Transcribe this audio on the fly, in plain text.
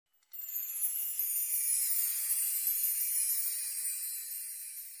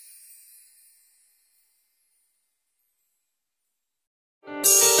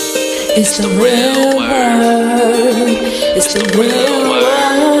It's the real word. It's the real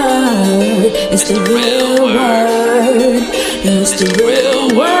word. It's the real word. It's the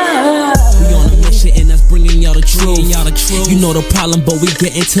real word. We on a mission and that's bringing y'all the truth. You know the problem, but we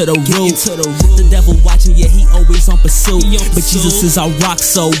get into the root. The devil watching, yeah, he always on pursuit. But Jesus is our rock,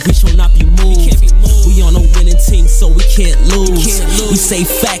 so we shall not be moved. We on a winning team, so we can't lose. We say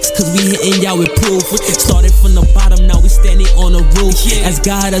facts, cause we hitting y'all with proof. Started from the bottom, now we standing on the roof. As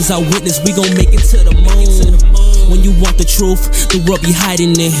God as our witness, we gon' make it to the moon. When you want the truth, the world be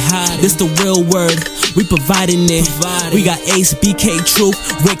hiding it. This the real word, we providing it. We got Ace, BK, Truth,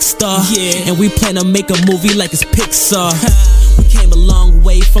 Rick Star, and we plan to make a movie like it's Pixar. We came a long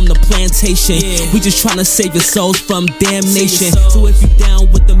way from the plantation. We just tryna save your souls from damnation. So if you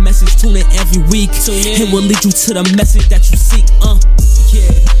down with the message, tune in every week. It will lead you to the message that you seek.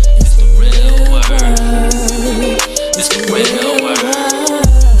 It's the real word. It's the real word.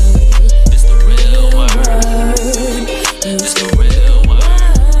 It's the real word. It's the real word.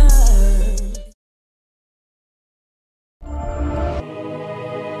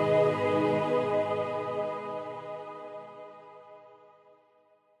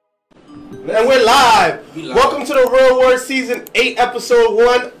 And we're live. Welcome to the Real Word Season 8, Episode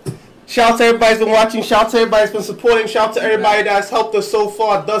 1. Shout out to everybody that's been watching. Shout out to everybody that's been supporting. Shout out to everybody that's helped us so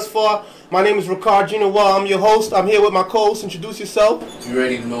far, thus far. My name is Ricard Gino. I'm your host. I'm here with my co-host. Introduce yourself. You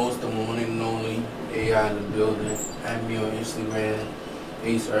already know it's the one and only AI in the building. Add me on Instagram,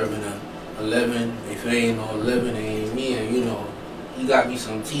 Ace Urban 11. If it ain't no 11, it ain't me. And you know, you got me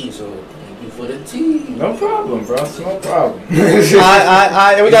some tea, so thank you for the tea. No problem, bro. It's no problem.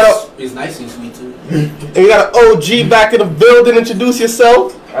 And we got it's nice and sweet too. And we got an OG back in the building. Introduce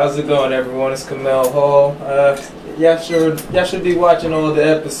yourself. How's it going, everyone? It's Kamel Hall. Y'all should be watching all the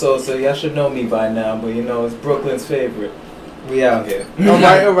episodes, so y'all should know me by now. But you know, it's Brooklyn's favorite. We out here. All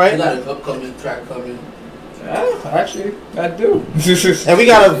right. You got an upcoming track coming. Actually, I do. And we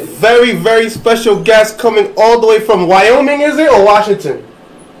got a very, very special guest coming all the way from Wyoming, is it, or Washington?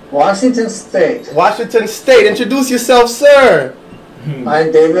 Washington State. Washington State. Introduce yourself, sir.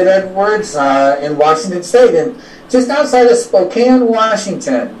 I'm David Edwards in Washington State, and just outside of Spokane,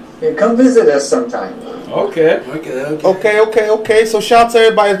 Washington. You come visit us sometime. Okay. So shout out to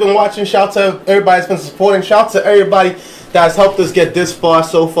everybody that's been watching. Shout out to everybody that's been supporting. Shout out to everybody that's helped us get this far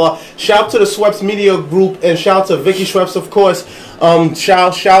so far. Shout out to the Schweppes Media Group, and shout out to Vicky Schweppes, of course.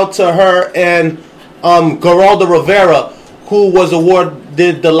 Shout out to her and Geraldo Rivera, who was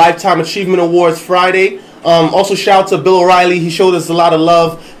awarded the Lifetime Achievement Awards Friday. Also shout out to Bill O'Reilly. He showed us a lot of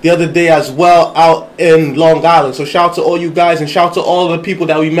love the other day as well out in Long Island. So shout out to all you guys, and shout out to all of the people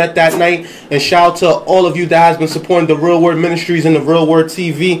that we met that night, and shout out to all of you that has been supporting the Real Word Ministries and the Real Word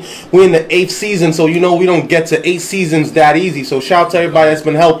TV. We're in the 8th season, so you know we don't get to 8 seasons that easy. So shout out to everybody that's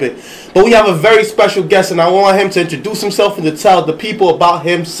been helping. But we have a very special guest, and I want him to introduce himself and to tell the people about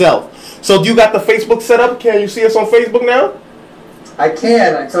himself. So do you got the Facebook set up? Can you see us on Facebook now? I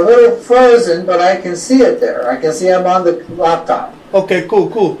can. It's a little frozen, but I can see it there. I can see I'm on the laptop. Okay, cool.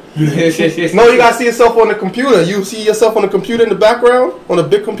 No, you gotta see yourself on the computer. You see yourself on the computer in the background? On the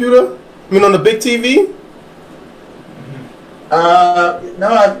big computer? I mean on the big TV?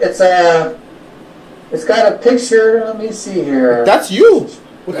 No, it's got a picture. Let me see here. That's you.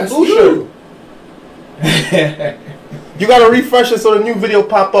 With the blue shirt. You gotta refresh it so the new video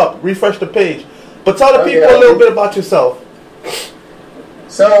pop up. Refresh the page. But tell the people a little bit about yourself.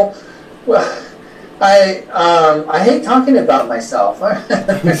 So, well, I hate talking about myself.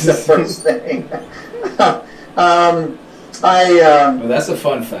 That's the first thing. Well, that's a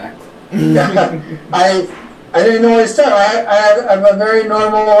fun fact. I didn't know where to start. I have a very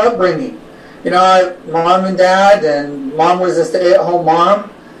normal upbringing. You know, mom and dad, and mom was a stay-at-home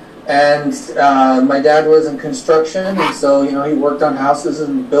mom, and my dad was in construction, and so you know he worked on houses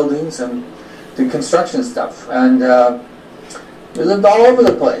and buildings and did construction stuff, and we lived all over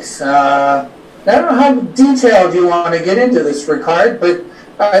the place. I don't know how detailed you want to get into this, Ricard, but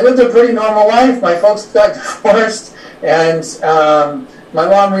I lived a pretty normal life. My folks got divorced, and my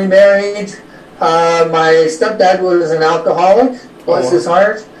mom remarried. My stepdad was an alcoholic, bless his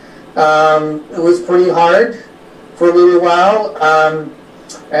heart. It was pretty hard for a little while.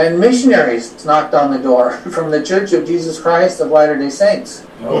 And missionaries knocked on the door from the Church of Jesus Christ of Latter-day Saints.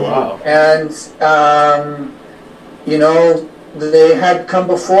 Oh, wow. And, you know, they had come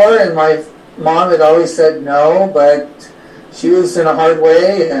before, and my mom had always said no, but she was in a hard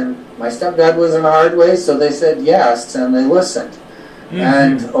way, and my stepdad was in a hard way, so they said yes, and they listened. Mm-hmm.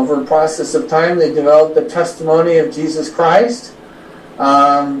 And over a process of time, they developed the testimony of Jesus Christ.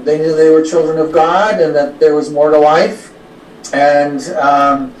 They knew they were children of God and that there was more to life. And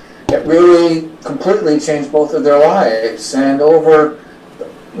it really completely changed both of their lives. And over the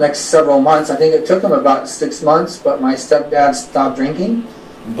next several months, I think it took them about 6 months, but my stepdad stopped drinking.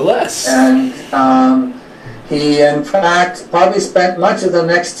 Bless. And he, in fact, probably spent much of the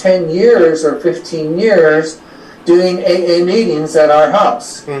next 10 years or 15 years doing AA meetings at our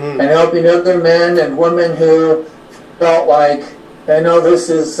house and helping other men and women who felt like, I know this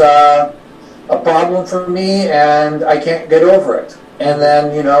is a problem for me and I can't get over it. And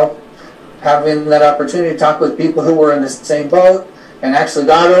then, you know, having that opportunity to talk with people who were in the same boat and actually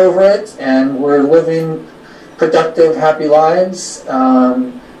got over it and were living productive, happy lives,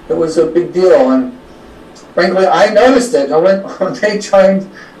 it was a big deal. And frankly, I noticed it. When they joined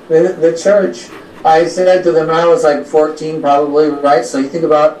the church, I said to them, I was like 14 probably, right? So you think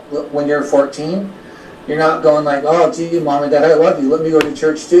about when you're 14, you're not going like, oh, gee, Mom and Dad, I love you. Let me go to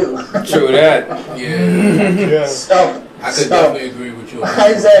church too. True that. Yeah. So, I could definitely agree with you.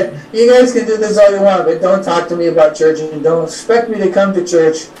 I said, you guys can do this all you want, but don't talk to me about church and don't expect me to come to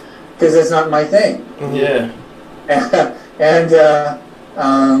church because it's not my thing. Yeah. And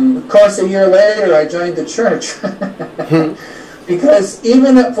of course, a year later, I joined the church. Because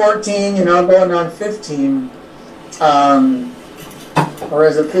even at 14, you know, going on 15, or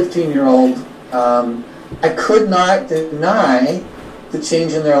as a 15-year-old, I could not deny the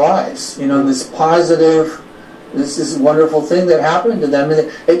change in their lives. You know, this positive, this is a wonderful thing that happened to them. And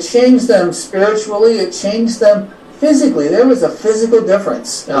it changed them spiritually. It changed them physically. There was a physical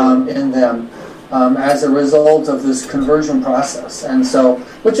difference in them as a result of this conversion process. And so,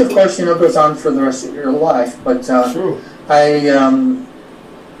 which of course, you know, goes on for the rest of your life. But True.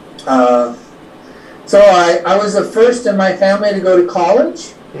 So I was the first in my family to go to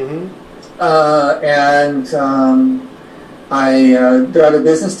college, and I got a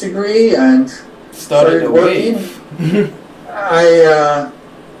business degree and started working.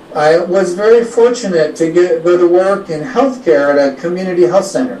 I was very fortunate to go to work in healthcare at a community health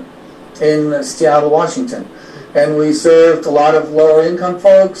center in Seattle, Washington, and we served a lot of lower income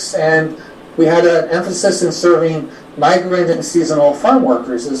folks, and we had an emphasis in serving migrant and seasonal farm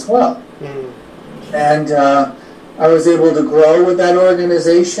workers as well. And I was able to grow with that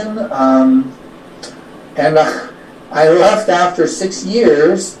organization. And I left after 6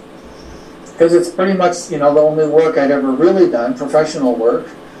 years because it's pretty much, you know, the only work I'd ever really done, professional work.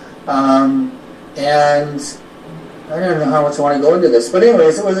 And I don't know how much I want to go into this, but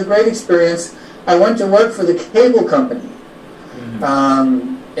anyways, it was a great experience. I went to work for the cable company.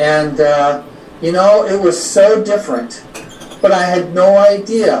 You know, it was so different, but I had no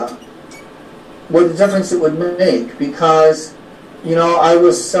idea what the difference it would make because, you know, I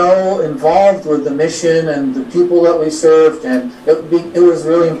was so involved with the mission and the people that we served, and it was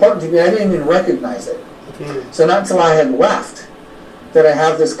really important to me. I didn't even recognize it. So not until I had left did I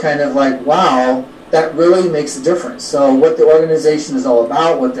have this kind of like, wow, that really makes a difference. So what the organization is all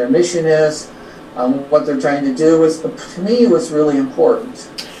about, what their mission is, what they're trying to do, was, to me, was really important.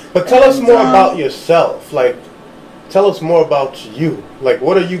 But tell us more about yourself. Like, tell us more about you. Like,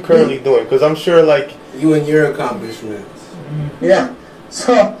 what are you currently doing? Because I'm sure, like... You and your accomplishments. Yeah.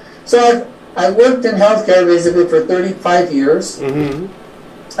 So I worked in healthcare basically for 35 years. And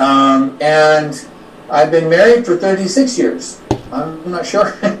I've been married for 36 years. I'm not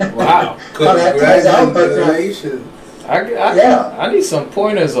sure Wow. how that ties out, but... I need some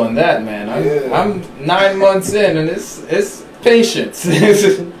pointers on that, man. I'm 9 months in, and it's patience.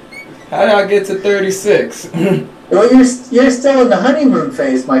 How did I get to 36? Well, you're still in the honeymoon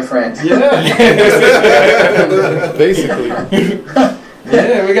phase, my friend. Yeah. Basically.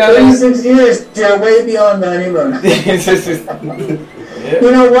 Yeah, we got 36 years. You're way beyond the honeymoon.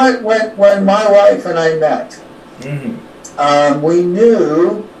 You know what? When my wife and I met,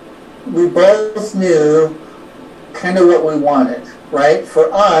 we both knew kind of what we wanted, right? For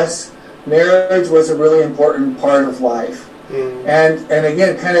us, marriage was a really important part of life. And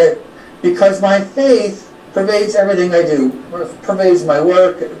again, kind of because my faith pervades everything I do. It pervades my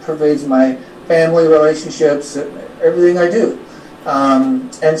work, it pervades my family relationships, everything I do.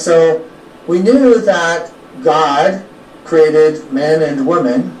 And so we knew that God created men and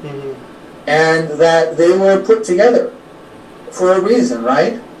women and that they were put together for a reason,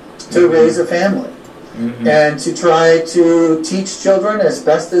 right? To raise a family. And to try to teach children as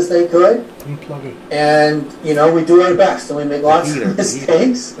best as they could. And, you know, we do our best and we make lots of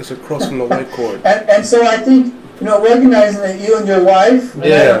mistakes. It's across from the white cord. And so I think, you know, recognizing that you and your wife, I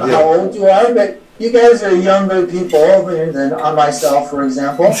don't know how old you are, but you guys are younger people than myself, for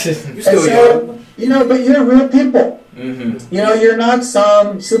example. You're still young. You know, but you're real people. You know, you're not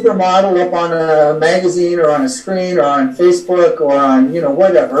some supermodel up on a magazine or on a screen or on Facebook or on, you know,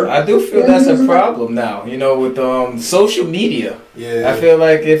 whatever. I do feel that's a problem now, you know, with social media. Yeah. I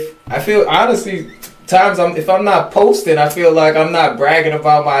feel honestly, times if I'm not posting, I feel like I'm not bragging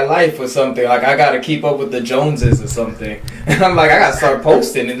about my life or something. Like I got to keep up with the Joneses or something. And I'm like, I got to start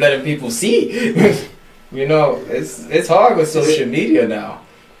posting and letting people see. You know, it's hard with social media now.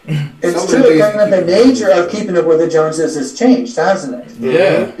 It's true, kind of the nature of keeping up with the Joneses has changed, hasn't it?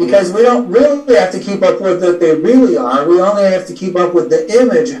 Yeah. Because we don't really have to keep up with what they really are. We only have to keep up with the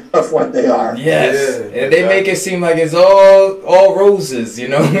image of what they are. Yes. Yeah, and they make it seem like it's all roses, you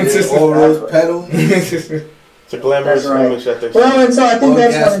know? Yeah, It's just all rose petals. It's a glamorous image that they're Well, and so I think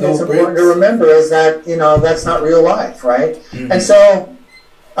that's one thing that's important to remember is that, you know, that's not real life, right? And so,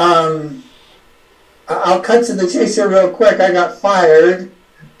 I'll cut to the chase here real quick. I got fired.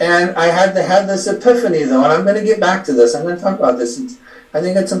 And I had to have this epiphany, though, and I'm going to get back to this. I'm going to talk about this. I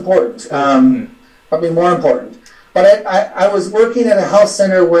think it's important, probably more important. But I was working at a health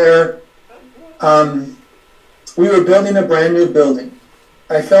center where we were building a brand new building.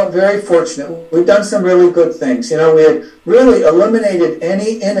 I felt very fortunate. We've done some really good things. You know, we had really eliminated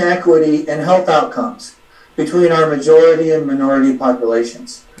any inequity in health outcomes between our majority and minority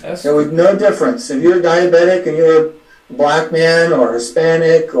populations. There was no difference. If you're diabetic and you're Black man or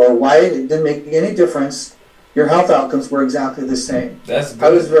Hispanic or white, it didn't make any difference. Your health outcomes were exactly the same. That's good. I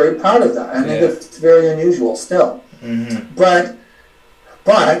was very proud of that. I think it's very unusual still. But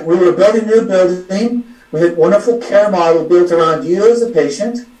we were building a new building. We had a wonderful care model built around you as a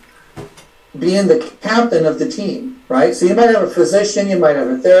patient being the captain of the team, right? So you might have a physician, you might have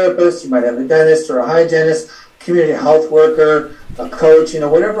a therapist, you might have a dentist or a hygienist, community health worker, a coach, you know,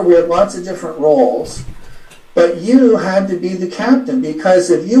 whatever. We had lots of different roles. But you had to be the captain, because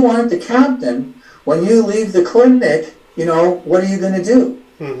if you aren't the captain, when you leave the clinic, you know, what are you going to do?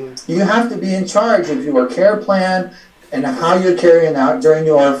 You have to be in charge of your care plan and how you're carrying out during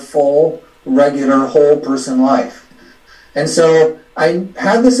your full, regular, whole person life. And so I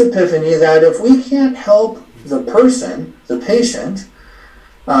had this epiphany that if we can't help the person, the patient,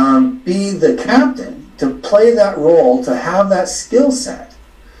 be the captain, to play that role, to have that skill set,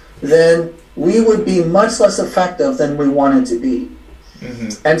 then we would be much less effective than we wanted to be.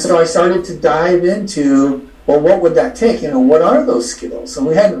 And so I started to dive into, well, what would that take? You know, what are those skills? And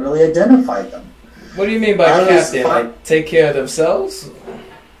we hadn't really identified them. What do you mean by captain? Like take care of themselves?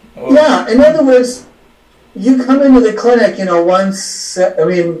 Or? Yeah, in other words, you come into the clinic, you know, once, I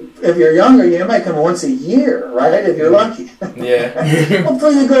mean, if you're younger, you might come once a year, right? If you're lucky. Yeah.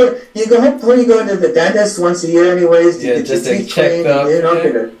 Hopefully you go into the dentist once a year anyways to get just your teeth checked cleaned, up, you know,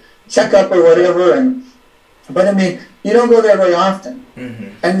 get a checkup or whatever. But I mean, you don't go there very often.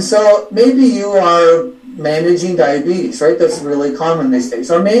 And so maybe you are managing diabetes, right? That's really common these days.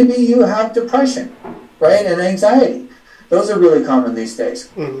 Or maybe you have depression, right? And anxiety. Those are really common these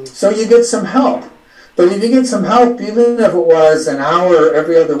days. So you get some help. But if you get some help, even if it was an hour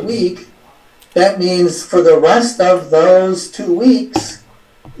every other week, that means for the rest of those 2 weeks,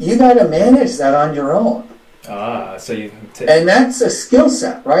 you got to manage that on your own. So you and that's a skill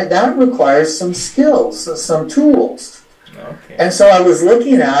set, right? That requires some skills, some tools. Okay. And so I was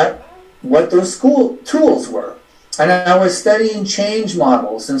looking at what those school tools were. And I was studying change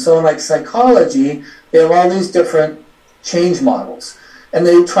models. And so like psychology, they have all these different change models. And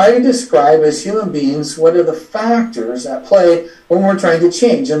they try to describe as human beings what are the factors at play when we're trying to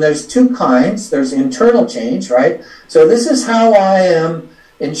change. And there's two kinds. There's internal change, right? So this is how I am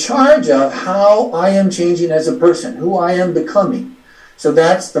in charge of how I am changing as a person, who I am becoming. So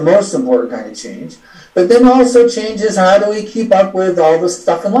that's the most important kind of change. But then also changes, how do we keep up with all the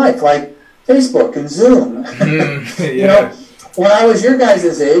stuff in life, like Facebook and Zoom. You know, when I was your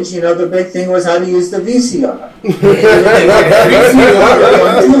guys' age, you know, the big thing was how to use the VCR. VCR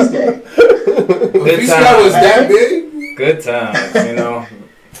on Tuesday. VCR was that big? Good times, you know.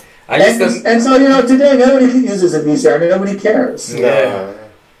 And so, you know, today nobody uses a VCR. Nobody cares. Yeah.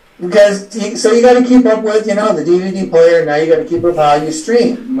 Because, so you got to keep up with, you know, the DVD player. Now you got to keep up how you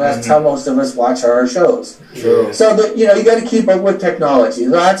stream. That's how most of us watch our shows. Sure. So, you know, you got to keep up with technology.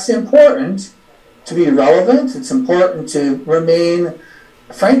 That's important to be relevant. It's important to remain,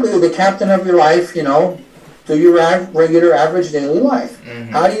 frankly, the captain of your life, you know, through your regular, average daily life.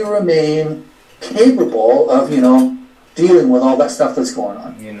 How do you remain capable of, you know, dealing with all that stuff that's going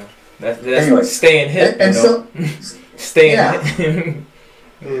on? You know, that's anyway, staying hip, and you know? So, staying hip.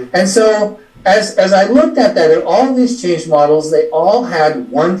 And so, as I looked at that, at all these change models, they all had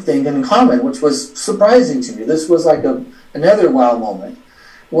one thing in common, which was surprising to me. This was like another wow moment.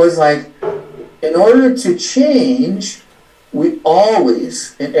 Was like, in order to change, we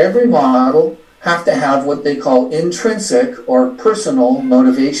always, in every model, have to have what they call intrinsic or personal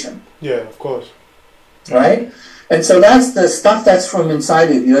motivation. Yeah, of course. Right? And so that's the stuff that's from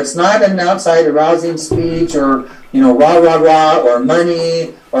inside of you. It's not an outside arousing speech or, rah, rah, rah, or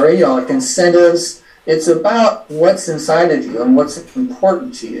money or, like incentives. It's about what's inside of you and what's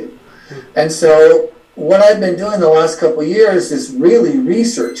important to you. And so what I've been doing the last couple of years is really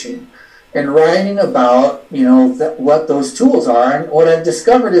researching and writing about, what those tools are. And what I've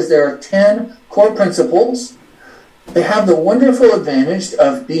discovered is there are 10 core principles. They have the wonderful advantage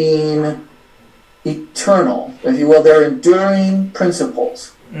of being eternal, if you will. They're enduring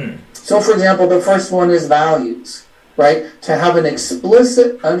principles. So, for example, the first one is values, right? To have an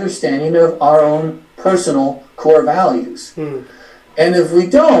explicit understanding of our own personal core values. And if we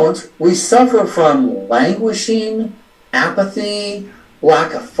don't, we suffer from languishing, apathy,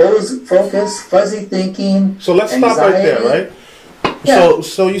 lack of focus, fuzzy thinking. So let's anxiety. stop right there, right? Yeah.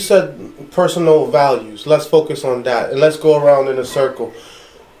 So you said personal values. Let's focus on that, and let's go around in a circle.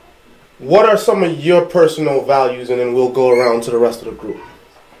 What are some of your personal values, and then we'll go around to the rest of the group.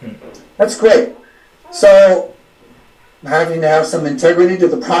 That's great. So, having to have some integrity to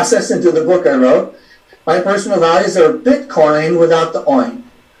the process and to the book I wrote. My personal values are Bitcoin without the oin.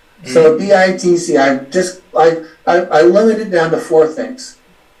 So BITC. I limited it down to 4 things.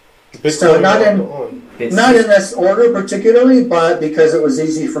 So not in this order particularly, but because it was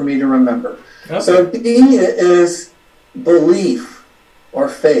easy for me to remember. Okay. So B is belief or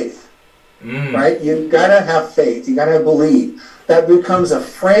faith. Right? You've got to have faith. You've got to believe. That becomes a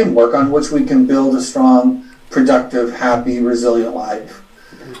framework on which we can build a strong, productive, happy, resilient life.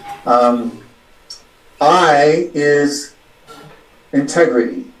 I is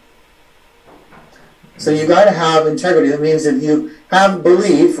integrity. So you got to have integrity. That means if you have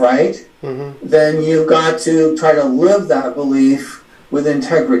belief, right, then you've got to try to live that belief with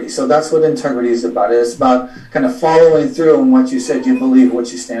integrity. So that's what integrity is about. It's about kind of following through on what you said you believe,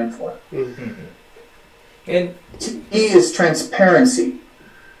 what you stand for. And E is transparency.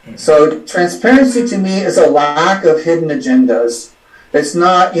 So transparency to me is a lack of hidden agendas. It's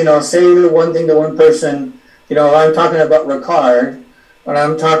not, say the one thing to one person, I'm talking about Ricard. When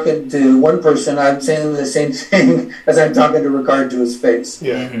I'm talking to one person, I'm saying the same thing as I'm talking to Ricard to his face.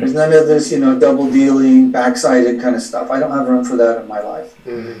 Yeah. There's none of this, double dealing, backsided kind of stuff. I don't have room for that in my life.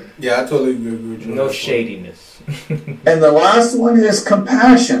 Yeah, I totally agree with you. No shadiness. And the last one is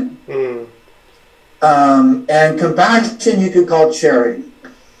compassion. And compassion you could call charity.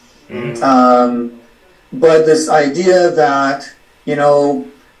 But this idea that,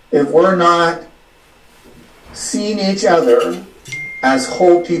 if we're not seeing each other as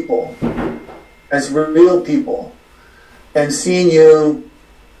whole people, as real people, and seeing you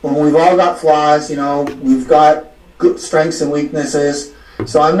when we've all got flaws, we've got good strengths and weaknesses.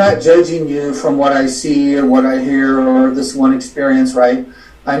 So I'm not judging you from what I see or what I hear or this one experience, right?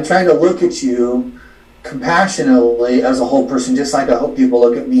 I'm trying to look at you compassionately as a whole person, just like I hope people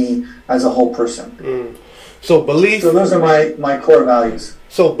look at me as a whole person. So belief. So those are my core values.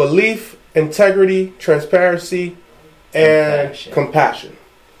 So belief, integrity, transparency, and compassion.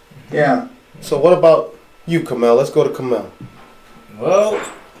 Yeah. So what about you, Kamel? Let's go to Kamel. Well,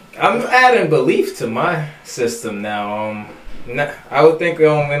 I'm adding belief to my system now. I would think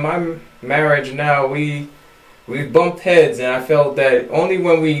in my marriage now we bumped heads, and I felt that only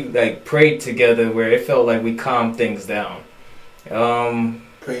when we prayed together, where it felt like we calmed things down. Prayer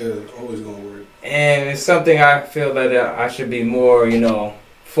is always gonna work. And it's something I feel that I should be more,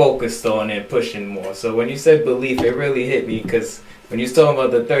 focused on and pushing more. So when you said belief, it really hit me, because when you was talking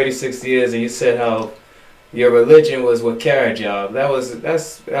about the 36 years and you said how your religion was what carried y'all,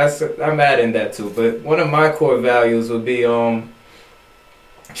 that's I'm adding that too. But one of my core values would be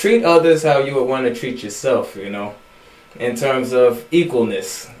treat others how you would want to treat yourself, in terms of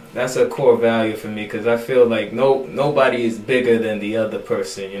equalness. That's a core value for me, because I feel like nobody is bigger than the other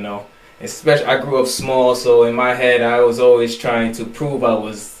person, Especially, I grew up small, so in my head, I was always trying to prove I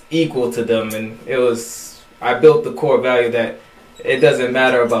was equal to them, and I built the core value that it doesn't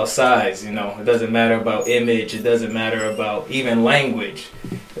matter about size, it doesn't matter about image, it doesn't matter about even language,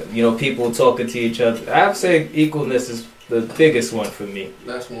 people talking to each other. I would say equalness is the biggest one for me.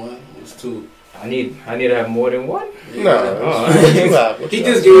 That's one. It's 2. I need to have more than one? No. He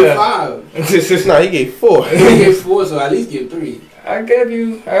just gave 5. No, he gave 4. He gave 4, so at least give 3. I'm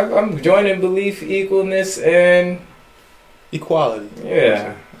joining belief, equalness, and equality.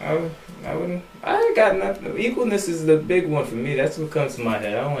 Yeah. I got nothing. Equalness is the big one for me. That's what comes to my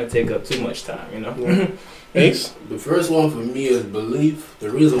head. I don't want to take up too much time, Ace? The first one for me is belief. The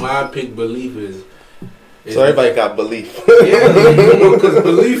reason why I picked belief is So everybody got belief. because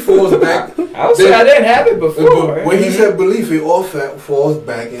belief falls back. I would say I didn't have it before. When he said belief, it all falls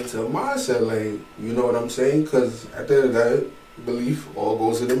back into mindset. Like, you know what I'm saying? Because at the end of that, belief all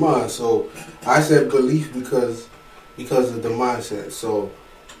goes in the mind. So I said belief because of the mindset. So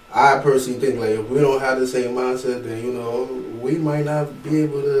I personally think, like, if we don't have the same mindset, then, you know, we might not be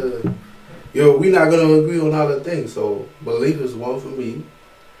able to, we're not going to agree on other things. So belief is one for me.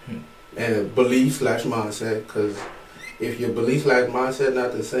 And belief/mindset, because if your belief/mindset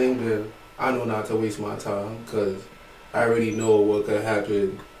not the same, then I know not to waste my time, because I already know what could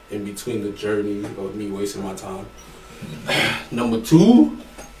happen in between the journey of me wasting my time. Number two,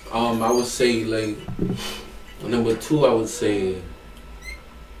 I would say, like,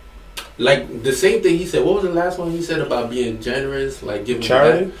 like the same thing he said. What was the last one he said about being generous, like giving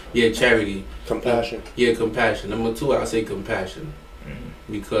charity? back? Yeah, charity. Compassion. Yeah, compassion. Number two, I say compassion,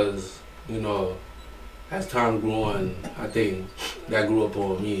 because, you know, as time grew on, I think that grew up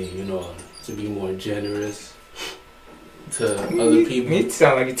on me, you know, to be more generous to other people. You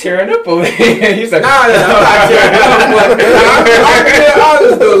sound like you're tearing up over here. He's like, nah, I'm not tearing up, but I'm being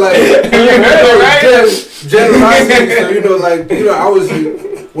honest though, like, generosity. So, you know, like, you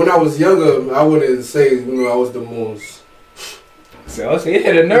know, when I was younger, I wouldn't say, you know, I was the most. So he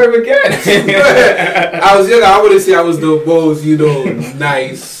hit a nerve again. I was younger, I wouldn't say I was the most, you know,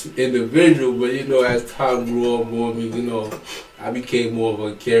 nice individual, but, you know, as time grew on more, you know, I became more of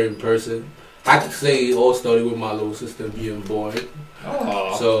a caring person. I could say it all started with my little sister being born.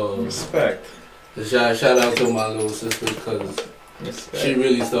 Oh, so respect. Shout out to my little sister, because she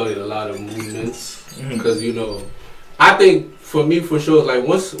really started a lot of movements. Because, you know, I think for me, for sure, like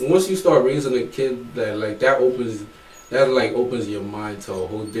once you start raising a kid, that opens your mind to a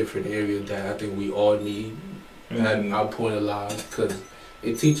whole different area that I think we all need at our point of lives, because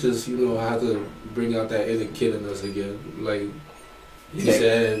it teaches, you know, how to bring out that inner kid in us again. Like he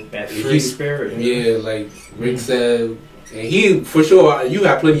said, that free spirit. Yeah, like Rick said, and he, for sure, you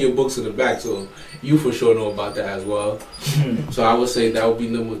have plenty of books in the back, so you for sure know about that as well. So I would say that would be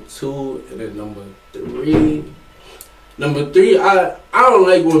number two, and then number three, I don't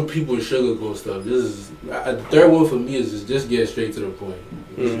like when people sugarcoat stuff. This is the third one for me is just get straight to the point.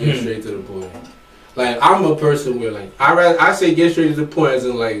 Just get straight to the point. Like, I'm a person where, like, I say get straight to the point, as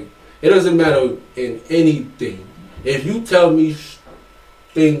in, like, it doesn't matter in anything. If you tell me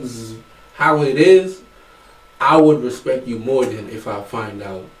things how it is, I would respect you more than if I find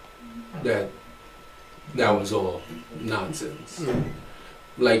out that was all nonsense.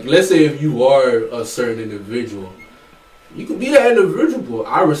 Like, let's say if you are a certain individual, you can be that individual.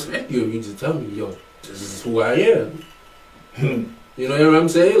 I respect you if you just tell me, yo, this is who I am. You know what I'm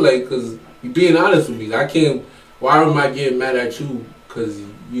saying? Like, because you're being honest with me. I can't, why am I getting mad at you because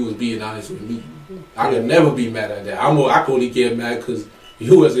you was being honest with me? I can never be mad at that. I can only get mad because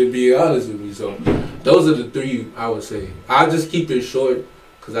you wasn't being honest with me. So those are the three I would say. I'll just keep it short,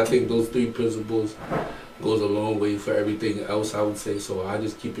 because I think those three principles goes a long way for everything else, I would say. So I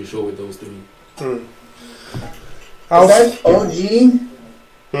just keep it short with those three. Is that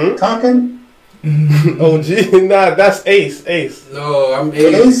OG talking? OG? Nah, that's Ace. No, I'm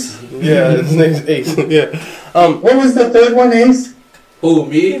Ace? Yeah, his name's Ace. Yeah. What was the third one, Ace? Who,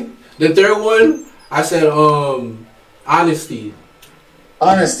 me? The third one, I said honesty.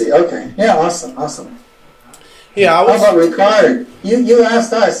 Honesty, okay. Yeah, awesome. Yeah, How about Ricard? You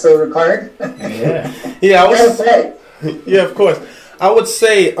asked us, so Ricard. Yeah, I What was. say? Yeah, of course. I would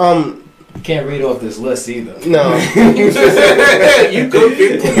say You can't read off this list either. no. You could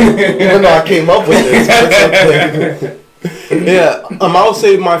pick. Even though I came up with this. Yeah, I would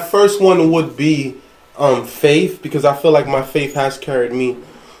say my first one would be faith, because I feel like my faith has carried me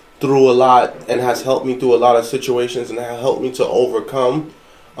through a lot and has helped me through a lot of situations and has helped me to overcome.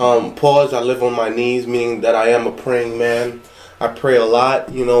 I live on my knees, meaning that I am a praying man. I pray a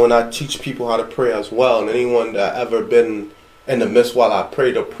lot, you know, and I teach people how to pray as well. And anyone that ever been in the midst while I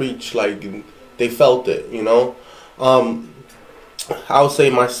prayed or preach, like, they felt it, you know. I would say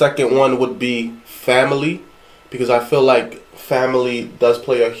my second one would be family, because I feel like family does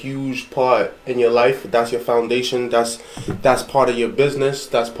play a huge part in your life. That's your foundation. That's part of your business.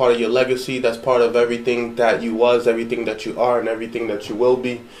 That's part of your legacy. That's part of everything that you was, everything that you are, and everything that you will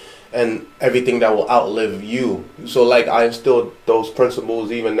be, and everything that will outlive you. So, like, I instilled those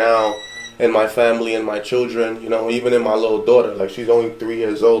principles even now in my family and my children, you know, even in my little daughter. Like, she's only 3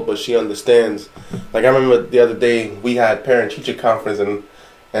 years old, but she understands. Like, I remember the other day we had parent-teacher conference, and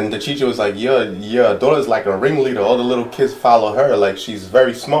And the teacher was like, your daughter's like a ringleader. All the little kids follow her. Like, she's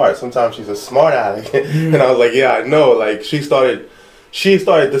very smart. Sometimes she's a smart aleck. And I was like, yeah, I know. Like, she started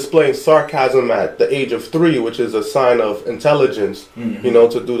displaying sarcasm at the age of 3, which is a sign of intelligence, you know,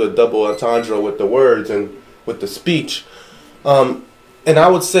 to do the double entendre with the words and with the speech. And I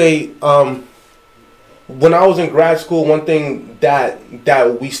would say, when I was in grad school, one thing that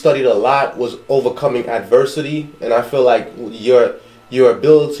we studied a lot was overcoming adversity. And I feel like your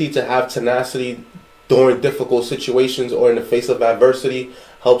ability to have tenacity during difficult situations or in the face of adversity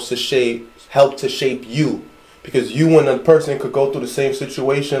help to shape you, because you and a person could go through the same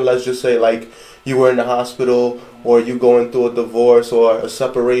situation. Let's just say like you were in the hospital, or you going through a divorce or a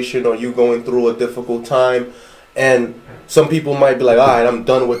separation, or you going through a difficult time, and some people might be like, all right, I'm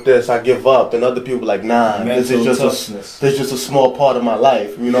done with this, I give up, and other people like, nah, this is just a small part of my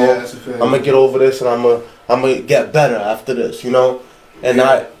life, you know. Yeah, I'm gonna get over this, and I'm gonna get better after this, you know. And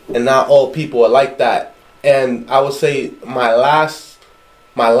not all people are like that. And I would say my last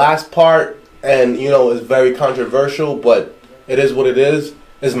part, and you know, is very controversial, but it is what it is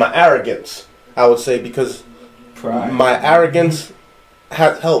my arrogance. I would say, because my arrogance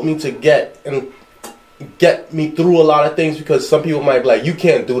has helped me to get me through a lot of things, because some people might be like, you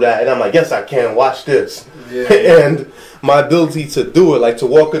can't do that, and I'm like, yes I can, watch this. And my ability to do it, like to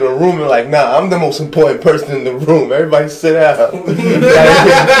walk in a room and like, nah, I'm the most important person in the room, everybody sit down.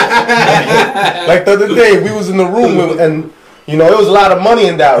 Like the other day we was in the room and you know, there was a lot of money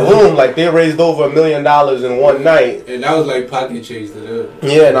in that room. Like, they raised over $1 million in one night. And that was like pocket change to them.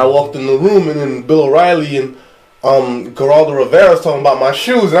 Yeah, and I walked in the room, and then Bill O'Reilly and Geraldo Rivera was talking about my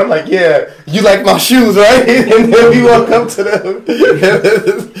shoes. And I'm like, yeah, you like my shoes, right? And then we walk up to them.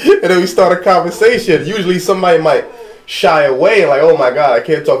 And then we start a conversation. Usually somebody might shy away, like, oh my God, I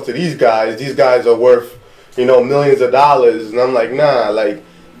can't talk to these guys. These guys are worth, you know, millions of dollars. And I'm like, nah, like,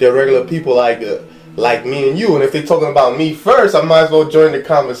 they're regular people like me and you, and if they're talking about me first, I might as well join the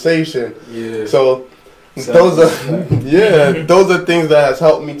conversation. Yeah. So those are things that has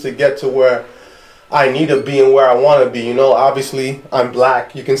helped me to get to where I need to be and where I want to be. You know, obviously I'm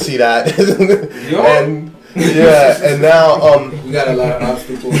black. You can see that. And yeah, and now we got a lot of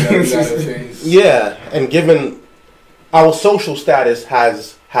obstacles that we gotta face. Yeah, and given our social status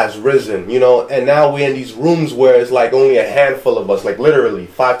has risen, you know, and now we're in these rooms where it's like only a handful of us, like literally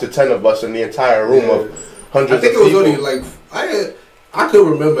 5 to 10 of us in the entire room of hundreds of people. I think it was only like, I could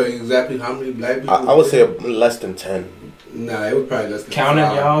remember exactly how many black people. I would say less than 10. Nah, it was probably less than counting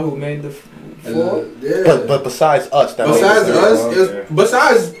 5. Y'all who made the 4? Yeah. But besides us, besides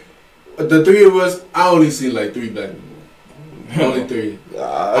the 3 of us, I only see like 3 black people. Only 3.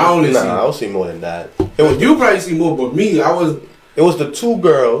 I'll see more than that. You probably see more, but me, it was the 2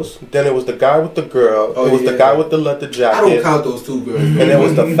 girls, then it was the guy with the girl, it was the guy with the leather jacket. I don't count those 2 girls. And it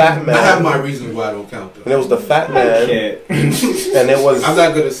was the fat man. I have my reasons why I don't count them. And it was the fat man. And it was... I'm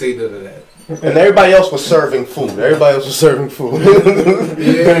not going to say none of that. And everybody else was serving food. Yeah.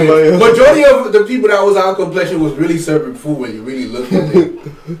 Majority of the people that was our complexion was really serving food when you really looked at it.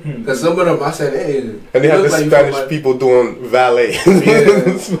 Because some of them, I said, hey. And they had the Spanish people doing valet. It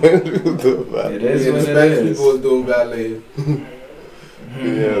is Spanish people was doing valet.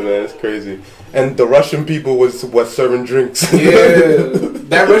 Yeah, man, it's crazy. And the Russian people was serving drinks. Yeah,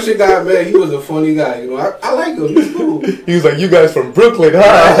 that Russian guy, man, he was a funny guy. You know, I like him. He's cool. He was like, "You guys from Brooklyn,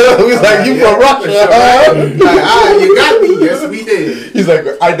 huh?" He was like, "You from Russia, huh?" Like, you got me. Yes, we did. He's like,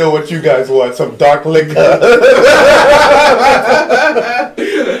 "I know what you guys want. Some dark liquor."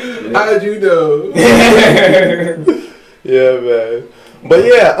 How'd you know? Yeah, man. But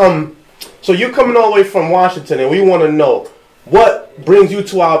yeah, so you're coming all the way from Washington, and we want to know what brings you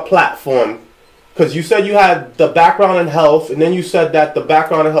to our platform. Because you said you had the background in health, and then you said that the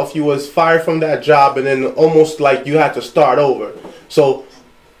background in health, you was fired from that job, and then almost like you had to start over. So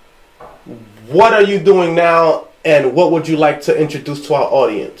what are you doing now, and what would you like to introduce to our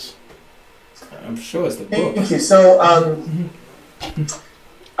audience? I'm sure it's the book. Thank you. So,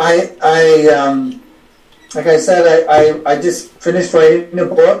 like I said, I just finished writing a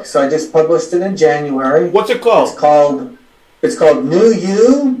book, so I just published it in January. What's it called? It's called New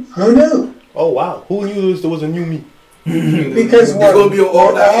You, Who Knew? Oh, wow. Who knew there was a new me? Because we're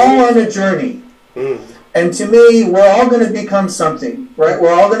all on a journey. And to me, we're all going to become something, right?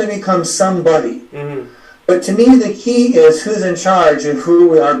 We're all going to become somebody. But to me, the key is who's in charge of who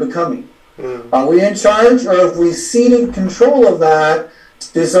we are becoming. Are we in charge, or have we ceded control of that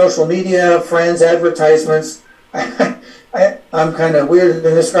to social media, friends, advertisements? I'm kind of weird in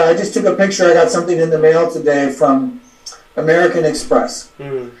this. I just took a picture. I got something in the mail today from American Express.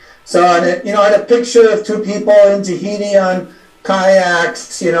 So, I had a picture of 2 people in Tahiti on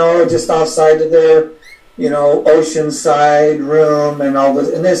kayaks, just outside of their, oceanside room and all this,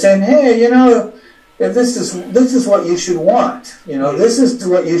 and they're saying, hey, if this is what you should want, this is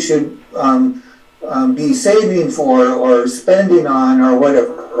what you should be saving for or spending on or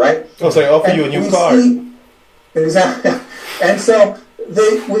whatever, right? Oh, so they offer you a new car. Exactly, and so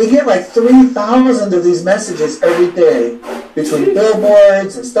we get like 3,000 of these messages every day between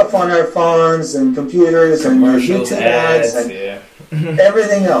billboards and stuff on our phones and computers and YouTube ads and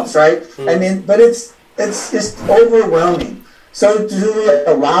everything else, right? I mean, but it's just overwhelming. So do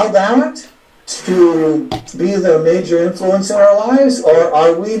we allow that to be the major influence in our lives, or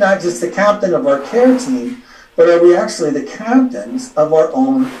are we not just the captain of our care team, but are we actually the captains of our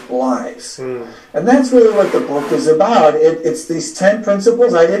own lives? And that's really what the book is about. It's these 10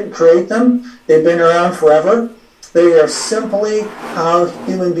 principles. I didn't create them. They've been around forever. They are simply how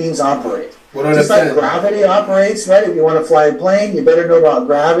human beings operate. Just like gravity operates, right? If you want to fly a plane, you better know about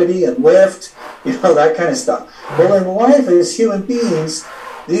gravity and lift, that kind of stuff. Well, in life as human beings,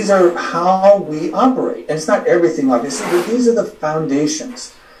 these are how we operate. And it's not everything like this, but these are the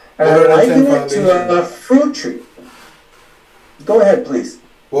foundations. And I liken it to a fruit tree. Go ahead, please.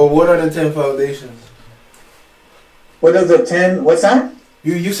 Well, what are the 10 foundations? What are the 10? What's that?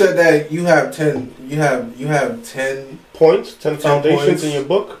 You said that you have 10. You have 10 points, 10 foundations points in your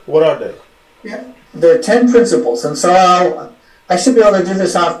book. What are they? Yeah, there are 10 principles, and so I should be able to do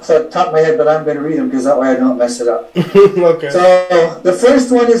this off the top of my head, but I'm going to read them because that way I don't mess it up. Okay. So the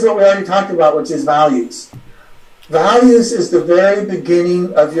first one is what we already talked about, which is values. Values is the very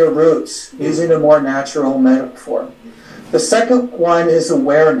beginning of your roots, using a more natural metaphor. The second one is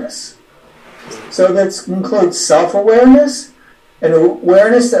awareness. So that includes self-awareness and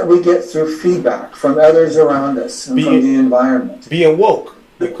awareness that we get through feedback from others around us and from the environment. Being woke,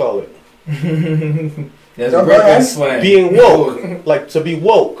 we call it. Being woke, like to be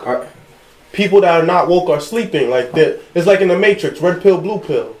woke. People that are not woke are sleeping. Like that, it's like in the Matrix, red pill, blue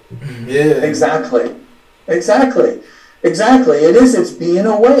pill. Yeah, exactly. It is. It's being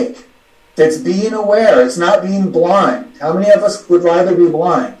awake. It's being aware. It's not being blind. How many of us would rather be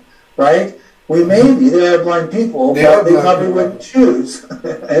blind, right? We may be. There are blind people, but they probably wouldn't choose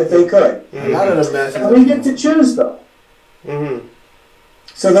if they could. And we get to choose, though. Mm-hmm.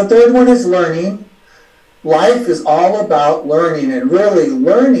 So the third one is learning. Life is all about learning, and really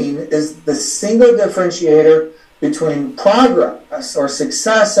learning is the single differentiator between progress or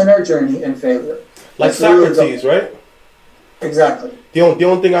success in our journey and failure. Like Socrates, right? Exactly. The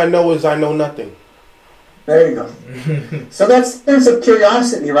only thing I know is I know nothing. There you go. So there's a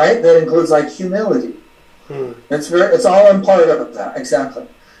curiosity, right? That includes like humility. It's all in part of that, exactly.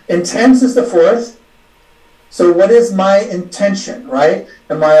 Intent is the fourth. So what is my intention, right?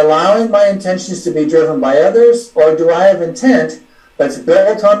 Am I allowing my intentions to be driven by others, or do I have intent that's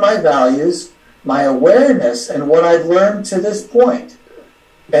built on my values, my awareness, and what I've learned to this point?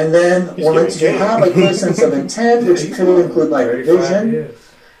 And then once you have a clear sense of intent, which could include like vision,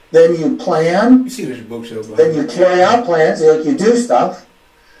 then you plan, then you carry out plans, like you do stuff,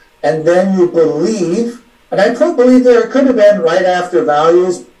 and then you believe. And I put believe there, it could have been right after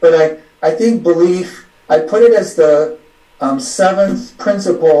values, but I think belief, I put it as the seventh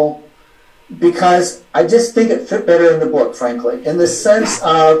principle because I just think it fit better in the book, frankly, in the sense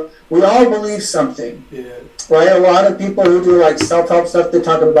of we all believe something. Yeah. Right? A lot of people who do like self-help stuff, they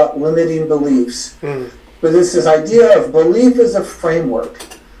talk about limiting beliefs. But this idea of belief is a framework.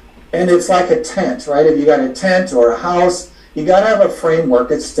 And it's like a tent, right? If you got a tent or a house, you got to have a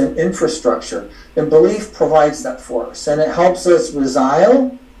framework. It's an infrastructure. And belief provides that for us. And it helps us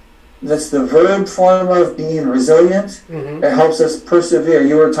resile. That's the verb form of being resilient. It helps us persevere.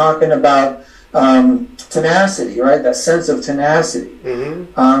 You were talking about tenacity, right? That sense of tenacity.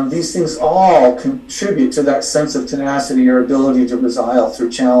 These things all contribute to that sense of tenacity, your ability to resile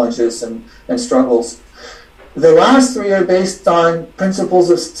through challenges and struggles. The last three are based on principles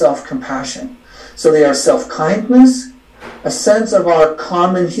of self-compassion. So they are self-kindness, a sense of our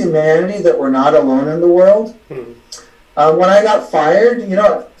common humanity, that we're not alone in the world. When I got fired,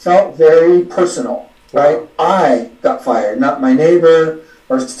 it felt very personal, right? I got fired, not my neighbor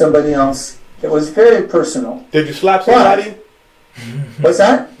or somebody else. It was very personal. Did you slap somebody? What's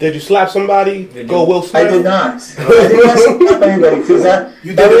that? Did you slap somebody? Go Will Smith? I did not. I did not slap anybody because that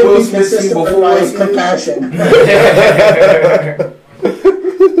would be consistent with my compassion.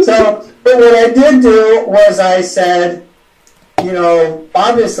 But what I did do was I said,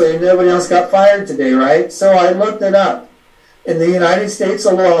 obviously nobody else got fired today, right? So I looked it up. In the United States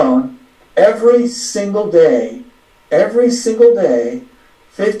alone, every single day,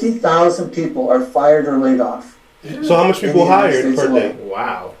 50,000 people are fired or laid off. So how much people hired per day?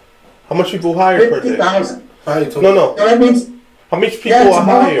 Wow. How much people hired per day? 50,000. No. That means How much people are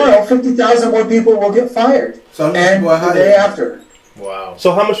hired? 50,000 more people will get fired. So how many And people are the hired? day after. Wow.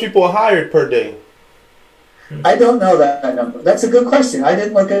 So how much people are hired per day? I don't know that number. That's a good question. I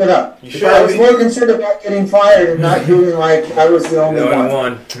didn't look it up. You sure? I was more concerned about getting fired and not doing like I was the only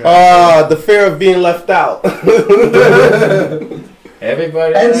one. The fear of being left out.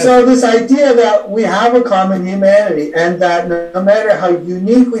 Everybody. And so this idea that we have a common humanity and that no matter how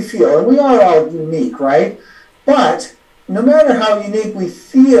unique we feel, and we are all unique, right? But no matter how unique we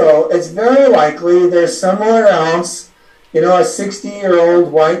feel, it's very likely there's somewhere else, a 60-year-old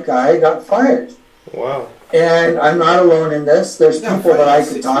white guy got fired. Wow. And I'm not alone in this. There's people that I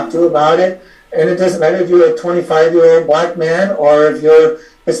could talk to about it. And it doesn't matter if you're a 25-year-old black man or if you're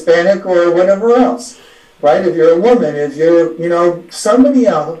Hispanic or whatever else, right? If you're a woman, if you're, somebody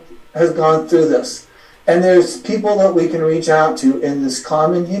else has gone through this. And there's people that we can reach out to in this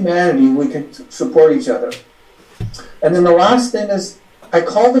common humanity. We can support each other. And then the last thing is, I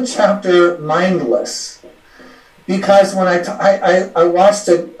call the chapter Mindless. Because when I watched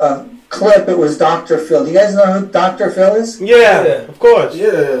a clip, it was Dr. Phil. Do you guys know who Dr. Phil is? Yeah, of course.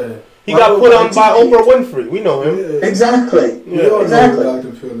 Yeah. He got put on by Oprah Winfrey. We know him. Yeah. Exactly. Yeah. Exactly.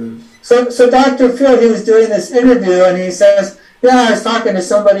 Dr. Phil is. So Dr. Phil, he was doing this interview, and he says, I was talking to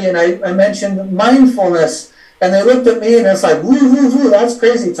somebody, and I mentioned mindfulness, and they looked at me, and it's like, woo, that's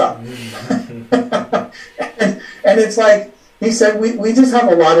crazy talk. and it's like, he said, we just have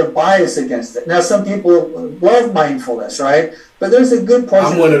a lot of bias against it. Now, some people love mindfulness, right? But there's a good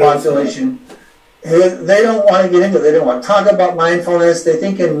portion of the population who they don't want to get into it. They don't want to talk about mindfulness. They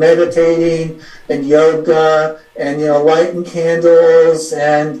think in meditating and yoga and, lighting candles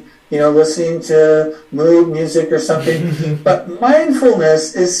and, listening to mood music or something. But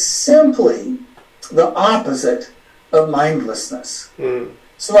mindfulness is simply the opposite of mindlessness. Mm.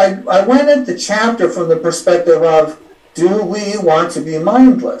 So I went at the chapter from the perspective of, do we want to be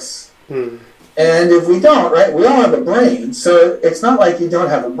mindless? Hmm. And if we don't, right, we all have a brain, so it's not like you don't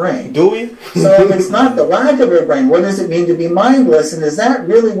have a brain. Do we? So if it's not the lack of a brain, what does it mean to be mindless? And is that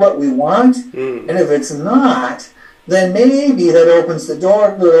really what we want? And if it's not, then maybe that opens the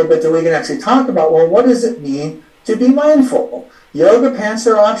door a little bit that we can actually talk about, well, what does it mean to be mindful? Yoga pants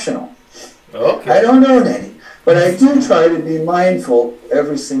are optional. Okay. I don't own any, but I do try to be mindful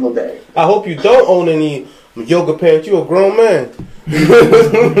every single day. I hope you don't own any yoga pants. You're a grown man. It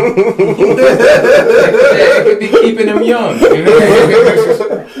could be keeping them young.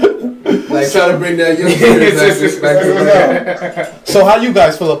 Like trying to bring that young spirit back. So how you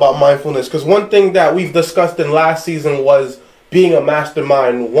guys feel about mindfulness? Because one thing that we've discussed in last season was being a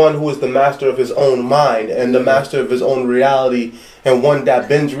mastermind, one who is the master of his own mind and the master of his own reality, and one that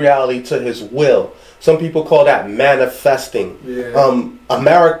bends reality to his will. Some people call that manifesting. Yeah.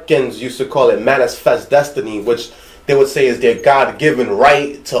 Americans used to call it manifest destiny, which they would say is their God-given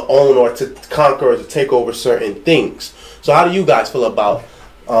right to own or to conquer or to take over certain things. So how do you guys feel about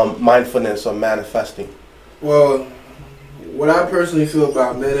mindfulness or manifesting? Well, what I personally feel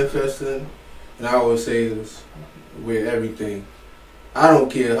about manifesting, and I always say this with everything, I don't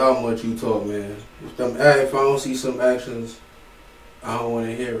care how much you talk, man. If I don't see some actions, I don't want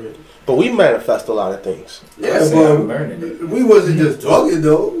to hear it. But we manifest a lot of things. Yeah, but we wasn't just talking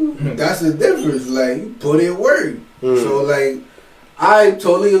though. That's the difference. Like, you put in work. So like, I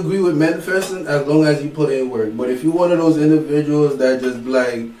totally agree with manifesting as long as you put in work. But if you're one of those individuals that just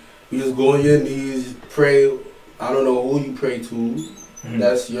like, you just go on your knees, pray. I don't know who you pray to.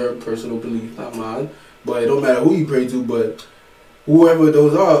 That's your personal belief, not mine. But it don't matter who you pray to. But whoever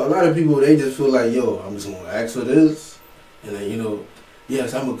those are, a lot of people, they just feel like, yo, I'm just gonna ask for this, and then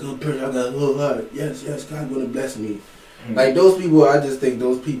yes, I'm a good person. I got a good heart. Yes, God's gonna bless me. Like those people, I just think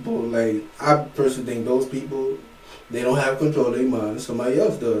those people, like I personally think those people, they don't have control of their mind. Somebody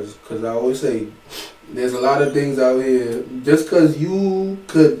else does. Because I always say, there's a lot of things out here. Just because you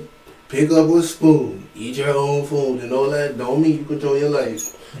could pick up a spoon, eat your own food, and all that, don't mean you control your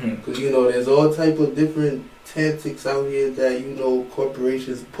life. Because there's all type of different tactics out here that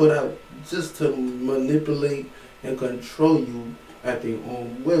corporations put out just to manipulate and control you at their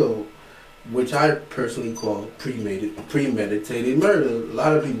own will, which I personally call premeditated murder. A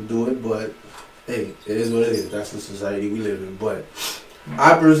lot of people do it, but hey, it is what it is. That's the society we live in. But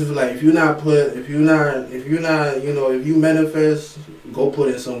I personally feel like if you manifest, go put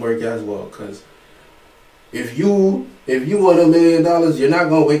in some work as well. Cause if you want $1 million, you're not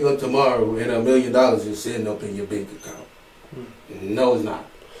gonna wake up tomorrow and $1 million is sitting up in your bank account. No, it's not.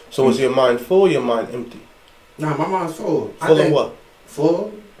 So is your mind full or your mind empty? Nah, my mind's full. Full of what?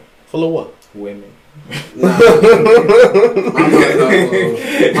 Full Full of what? Women. Nah.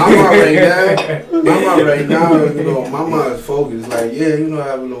 Mama right now, you know, mama is focused. Like, yeah, you know,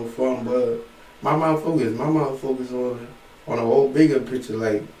 have a little fun, but mama focused. Mama focused on a whole bigger picture.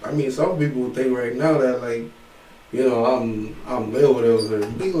 Like, I mean, some people think right now that, like, you know, I'm ill with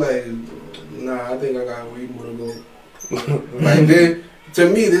it. Be like, nah, I think I got way more to go. Like, to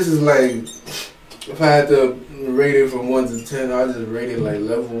me, this is like, if I had to rate it from 1 to 10, I just rate it like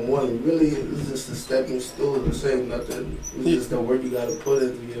level 1. Really, it's just a stepping stool. It's ain't nothing. It's just the work you gotta put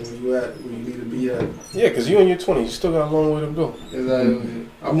in to get where you need to be at. Yeah, because you in your 20s, you still got a long way to go. Exactly.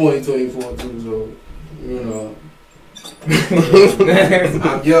 I'm only 24 too, so you know.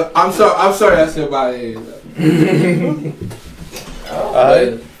 I'm sorry I said my age.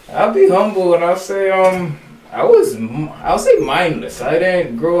 I'll be humble and I'll say I'll say mindless. I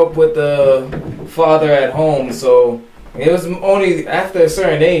didn't grow up with a father at home, so it was only after a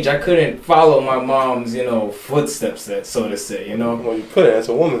certain age I couldn't follow my mom's, you know, footsteps, so to say, you know. Well, you couldn't. It's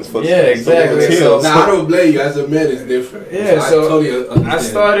a woman's footsteps. Yeah, exactly. So, now I don't blame you. As a man, it's different. Yeah, so I totally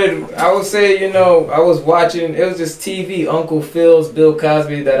understand. I would say, you know, I was watching. It was just TV, Uncle Phil's, Bill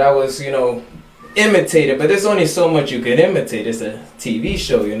Cosby, that I was, you know, imitated, but there's only so much you can imitate. It's a TV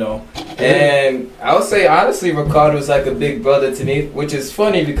show, you know. And I would say honestly, Ricardo was like a big brother to me, which is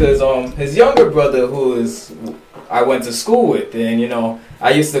funny because his younger brother, I went to school with, and you know,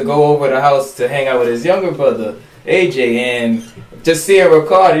 I used to go over the house to hang out with his younger brother, AJ, and just seeing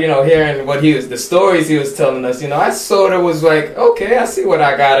Ricardo, you know, hearing the stories he was telling us, you know, I sort of was like, okay, I see what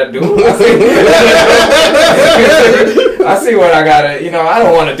I gotta do. I see what I gotta, you know, I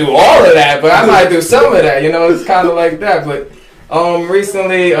don't want to do all of that, but I might do some of that, you know, it's kind of like that. But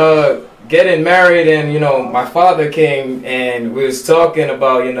recently, getting married, and, you know, my father came, and we was talking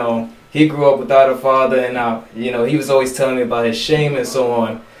about, you know, he grew up without a father, and, you know, he was always telling me about his shame and so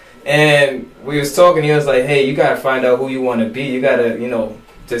on. And we was talking, he was like, hey, you got to find out who you want to be. You got to, you know,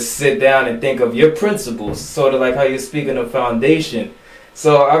 just sit down and think of your principles, sort of like how you're speaking of foundation.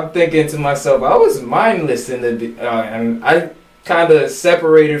 So I'm thinking to myself, I was mindless in and I kind of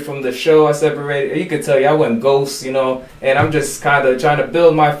separated from the show. You could tell I went ghost, you know, and I'm just kind of trying to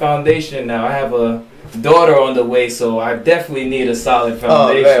build my foundation now. I have a daughter on the way, so I definitely need a solid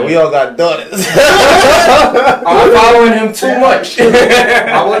foundation. Oh man, we all got daughters. I'm following him too much.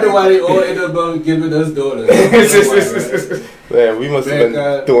 I wonder why they all end up giving us daughters. Man, we must have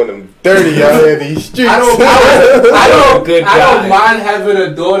been doing them dirty out here in these streets. I don't mind having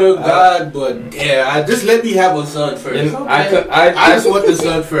a daughter, God, but yeah, just let me have a son first. Okay? I just want the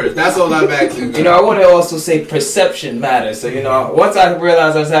son first. That's all I'm asking. You know, I want to also say perception matters. So, you know, once I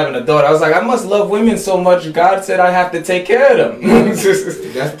realized I was having a daughter, I was like, I must love women so much. God said I have to take care of them.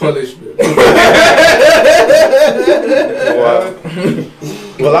 That's punishment. Wow.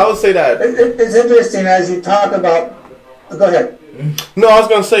 Well, I would say that it's interesting as you talk about. Go ahead. No, I was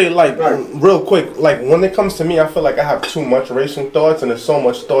gonna say, like, real quick, like, when it comes to me, I feel like I have too much racing thoughts, and there's so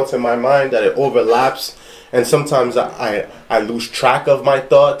much thoughts in my mind that it overlaps, and sometimes I lose track of my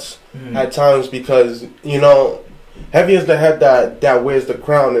thoughts at times because, you know, heavy is the head that wears the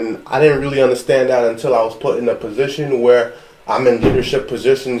crown, and I didn't really understand that until I was put in a position where I'm in leadership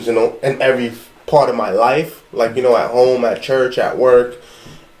positions, you know, in every part of my life, like, you know, at home, at church, at work,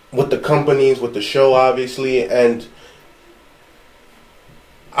 with the companies, with the show, obviously, and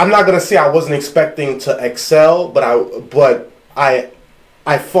I'm not gonna say I wasn't expecting to excel, but I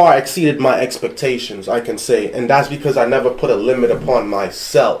far exceeded my expectations, I can say, and that's because I never put a limit upon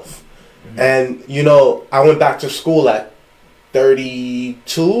myself. And you know, I went back to school at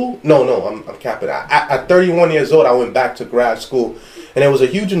 32. I'm capping. At 31 years old, I went back to grad school, and it was a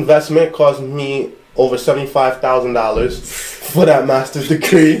huge investment, cost me over $75,000 for that master's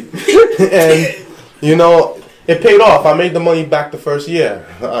degree, and you know. It paid off. I made the money back the first year,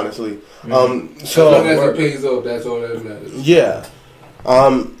 honestly. So as long as it pays off, that's all that matters. Yeah.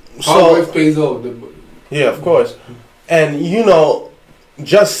 Hard work pays off. Yeah, of course. And you know,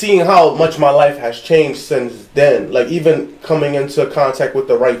 just seeing how much my life has changed since then, like even coming into contact with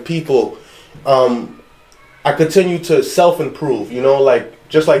the right people, I continue to self-improve. You know, like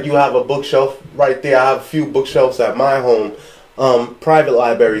just like you have a bookshelf right there, I have a few bookshelves at my home, private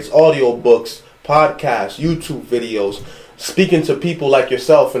libraries, audio books, podcasts, YouTube videos, speaking to people like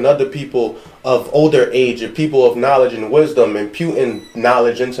yourself and other people of older age and people of knowledge and wisdom, imputing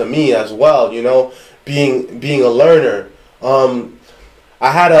knowledge into me as well, you know, being a learner.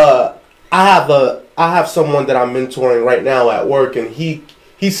 I have someone that I'm mentoring right now at work, and he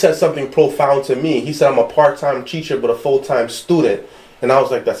said something profound to me. He said, I'm a part-time teacher but a full-time student. And I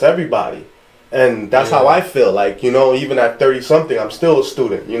was like, that's everybody. And that's how I feel. Like, you know, even at 30-something, I'm still a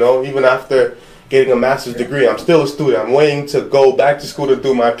student. You know, even after getting a master's degree, I'm still a student. I'm waiting to go back to school to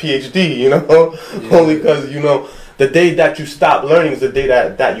do my PhD, you know, only because, you know, the day that you stop learning is the day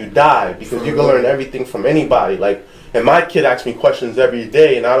that you die, because you can learn everything from anybody. Like, and my kid asks me questions every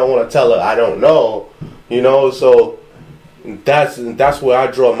day, and I don't want to tell her I don't know, you know, so that's where I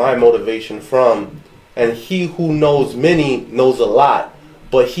draw my motivation from. And he who knows many knows a lot,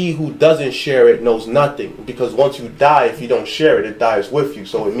 but he who doesn't share it knows nothing, because once you die, if you don't share it, it dies with you,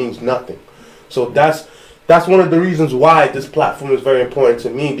 so it means nothing. So that's one of the reasons why this platform is very important to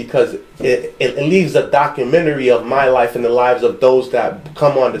me, because it leaves a documentary of my life and the lives of those that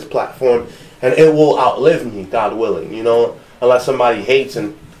come on this platform, and it will outlive me, God willing, you know, unless somebody hates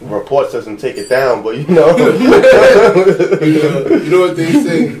and reports us and take it down, but you know. You know what they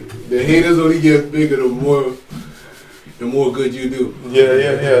say, the haters only get bigger the more good you do.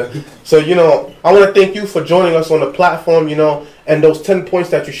 Yeah. So, you know, I want to thank you for joining us on the platform, you know, and those 10 points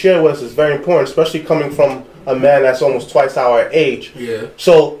that you shared with us is very important, especially coming from a man that's almost twice our age. Yeah.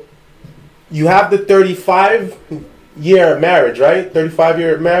 So, you have the 35-year marriage, right?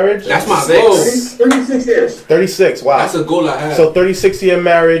 35-year marriage? That's my goal. 36 years. 36, wow. That's a goal I have. So, 36-year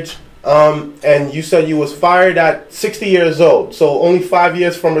marriage, and you said you was fired at 60 years old, so only 5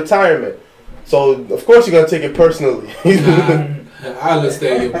 years from retirement. So, of course, you're going to take it personally. I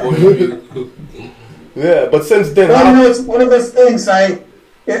understand your point of view. Yeah, but since then... Well, you know, it's one of those things I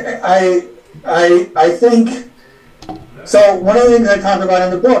think... So, one of the things I talk about in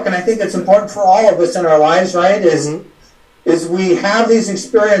the book, and I think it's important for all of us in our lives, right, is we have these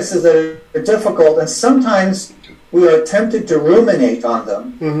experiences that are difficult, and sometimes we are tempted to ruminate on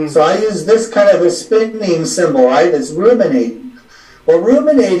them. So I use this kind of a spinning symbol, right? It's ruminating. Well,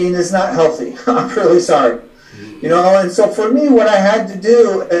 ruminating is not healthy. I'm really sorry. You know, and so for me, what I had to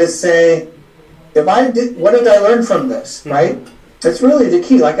do is say, what did I learn from this, right? That's really the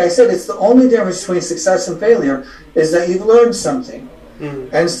key. Like I said, it's the only difference between success and failure is that you've learned something.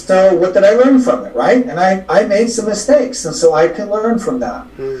 And so what did I learn from it, right? And I made some mistakes, and so I can learn from that.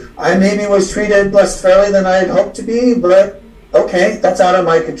 I maybe was treated less fairly than I had hoped to be, but okay, that's out of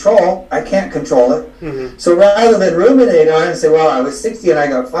my control. I can't control it. So rather than ruminate on it and say, well, I was 60 and I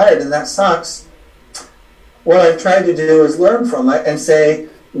got fired and that sucks, what I've tried to do is learn from it and say,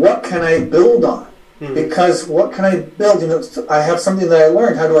 what can I build on? Because what can I build? You know, I have something that I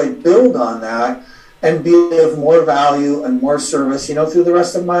learned. How do I build on that and be of more value and more service, you know, through the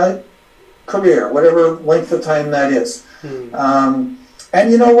rest of my career, whatever length of time that is. And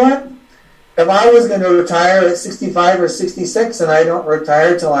you know what? If I was going to retire at 65 or 66 and I don't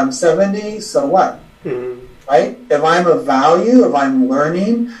retire till I'm 70, so what? Right? If I'm of value, if I'm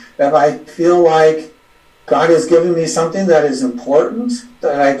learning, if I feel like God has given me something that is important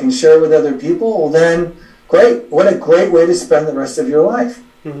that I can share with other people, well then, great. What a great way to spend the rest of your life.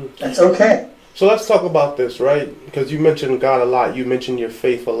 That's okay. So let's talk about this, right? Because you mentioned God a lot. You mentioned your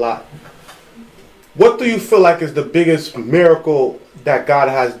faith a lot. What do you feel like is the biggest miracle that God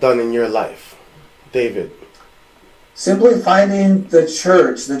has done in your life, David? Simply finding the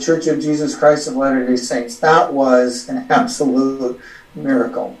Church of Jesus Christ of Latter-day Saints. That was an absolute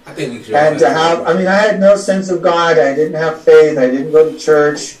miracle. I think we should. And to have, I mean, I had no sense of God. I didn't have faith. I didn't go to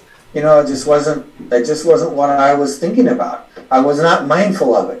church. You know, it just wasn't what I was thinking about. I was not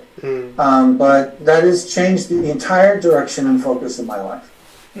mindful of it. But that has changed the entire direction and focus of my life,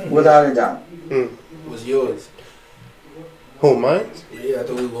 without a doubt. It was yours. Who, mine? Yeah, I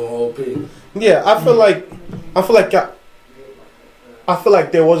thought we were all pick. Yeah, I feel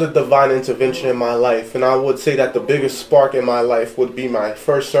like there was a divine intervention in my life, and I would say that the biggest spark in my life would be my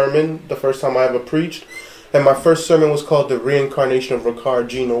first sermon, the first time I ever preached. And my first sermon was called The Reincarnation of Ricard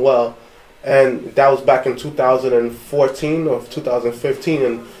G. Noel. And that was back in 2014 or 2015.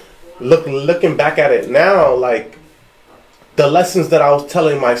 And looking back at it now, like, the lessons that I was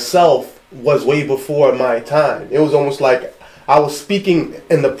telling myself was way before my time. It was almost like I was speaking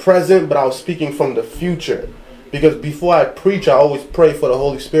in the present, but I was speaking from the future. Because before I preach, I always pray for the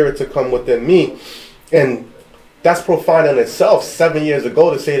Holy Spirit to come within me. And that's profound in itself, 7 years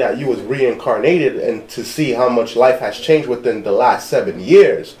ago, to say that you was reincarnated and to see how much life has changed within the last 7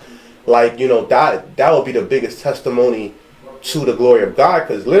 years. Like, you know, that would be the biggest testimony to the glory of God,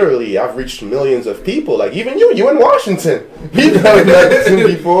 because literally I've reached millions of people. Like, even you in Washington. We've never met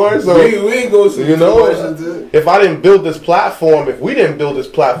before. So, we go to you know, Washington. If I didn't build this platform, if we didn't build this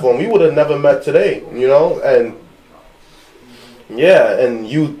platform, we would have never met today, you know? And yeah, and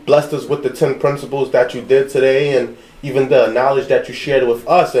you blessed us with the 10 principles that you did today, and even the knowledge that you shared with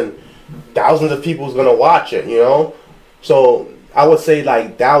us, and thousands of people is going to watch it, you know? So I would say,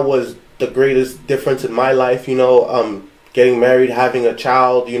 like, that was the greatest difference in my life, you know, getting married, having a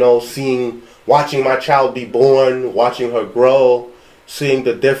child, you know, watching my child be born, watching her grow, seeing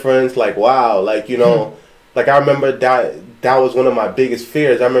the difference, like, wow, like, you know, like, I remember that was one of my biggest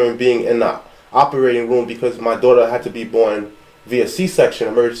fears. I remember being in the operating room because my daughter had to be born via C-section,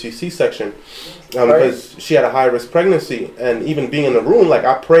 emergency C-section, because she had a high-risk pregnancy. And even being in the room, like,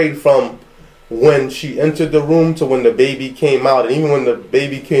 I prayed from when she entered the room to when the baby came out. And even when the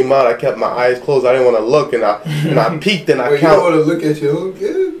baby came out, I kept my eyes closed. I didn't want to look, and I peeked, and I You don't want to look at your own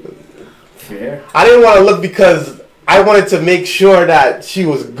kid? Fair. I didn't want to look because I wanted to make sure that she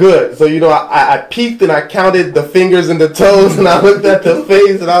was good. So, you know, I peeked and I counted the fingers and the toes, and I looked at the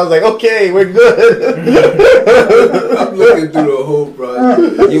face, and I was like, okay, we're good. I'm looking through the whole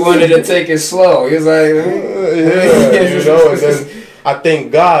process. You wanted to take it slow. He was like, yeah, you know, and then I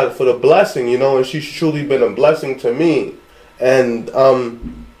thank God for the blessing, you know, and she's truly been a blessing to me. And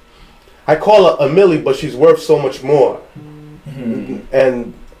I call her a Millie, but she's worth so much more.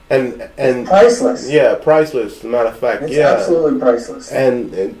 And Priceless. Yeah, priceless. Matter of fact, It's absolutely priceless.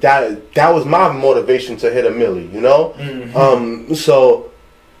 And that was my motivation to hit a milli, you know. So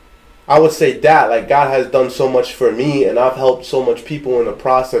I would say that, like, God has done so much for me, and I've helped so much people in the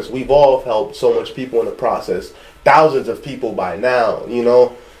process. We've all helped so much people in the process, thousands of people by now, you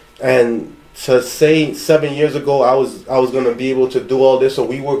know. And to say 7 years ago I was gonna be able to do all this, or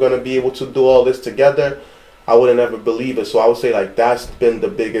we were gonna be able to do all this together, I wouldn't ever believe it. So I would say, like, that's been the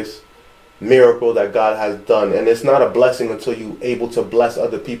biggest miracle that God has done. And it's not a blessing until you're able to bless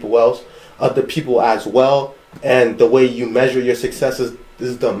other people as well. And the way you measure your success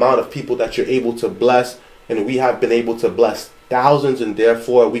is the amount of people that you're able to bless. And we have been able to bless thousands, and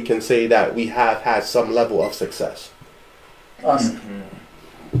therefore we can say that we have had some level of success. Awesome.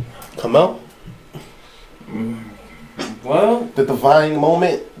 Kamel? well, The divine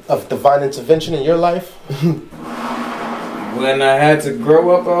moment of divine intervention in your life? when I had to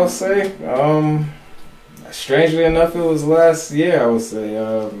grow up, I'll say, strangely enough, it was last year, I would say.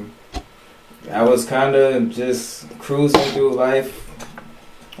 I was kind of just cruising through life.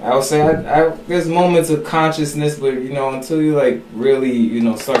 I would say there's moments of consciousness, but, you know, until you, like, really, you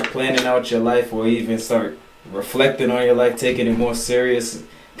know, start planning out your life, or even start reflecting on your life, taking it more serious.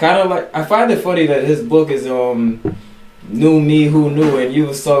 Kind of like, I find it funny that his book is New Me Who Knew, and you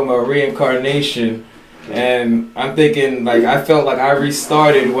was talking about reincarnation. And I'm thinking, like, I felt like I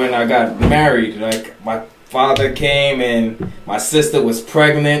restarted when I got married. Like, my father came and my sister was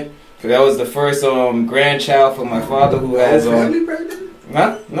pregnant. That was the first grandchild for my father, who has Family pregnant?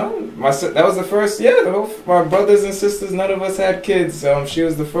 that was the first. Yeah, my brothers and sisters, none of us had kids. She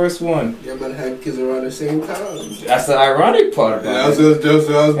was the first one. Y'all might have kids around the same time. That's the ironic part about That's it. just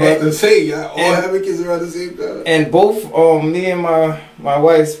what I was about to say. Y'all all having kids around the same time. And both me and my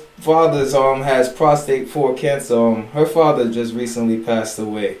wife's fathers has prostate 4 cancer. Her father just recently passed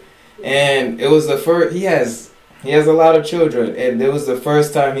away, and it was the first. He has a lot of children, and it was the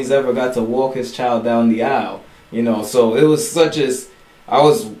first time he's ever got to walk his child down the aisle. You know, so it was I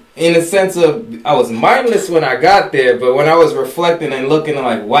was, in a sense of, I was mindless when I got there, but when I was reflecting and looking, I'm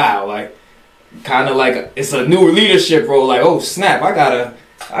like, wow, like, kind of like it's a new leadership role. Like, oh snap, I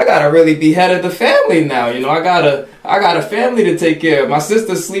gotta really be head of the family now. You know, I got a family to take care of. My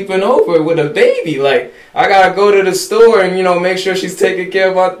sister's sleeping over with a baby. Like, I gotta go to the store and, you know, make sure she's taking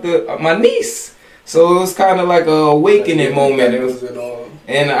care of my niece. So it was kind of like a awakening moment.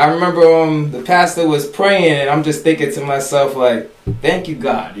 And I remember the pastor was praying, and I'm just thinking to myself, like, thank you,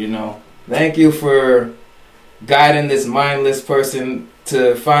 God, you know. Thank you for guiding this mindless person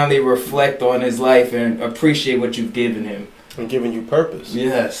to finally reflect on his life and appreciate what you've given him. And giving you purpose.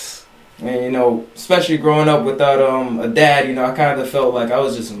 Yes. And, you know, especially growing up without a dad, you know, I kind of felt like I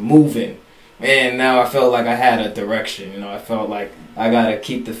was just moving. And now I felt like I had a direction, you know. I felt like I got to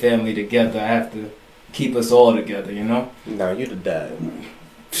keep the family together. I have to keep us all together, you know. Now you the dad.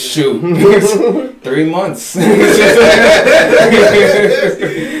 Shoot. 3 months. Welcome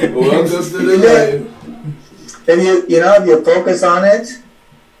to the life. And if you focus on it,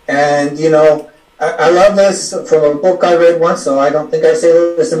 and, you know, I love this from a book I read once, so I don't think I say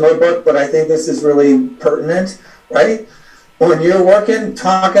this in my book, but I think this is really pertinent, right? When you're working,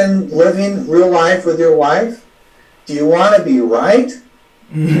 talking, living real life with your wife, do you want to be right?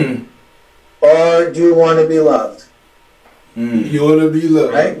 Or do you want to be loved? You want to be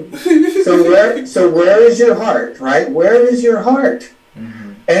loved. Right? So where is your heart, right? Where is your heart?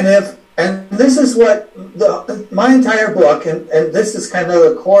 And this is what my entire book, and this is kind of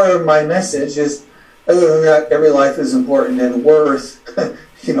the core of my message is, other than that, every life is important and worth,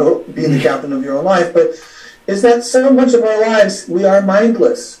 you know, being the captain of your own life, but is that so much of our lives, we are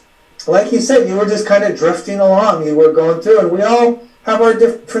mindless. like you said, you were just kind of drifting along. You were going through, and we all have our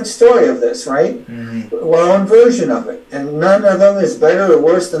different story of this, right? Mm-hmm. Our own version of it. And none of them is better or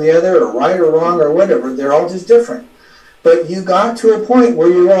worse than the other, or right or wrong or whatever. They're all just different. But you got to a point where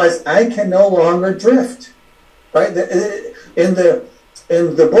you realize, I can no longer drift, right? In the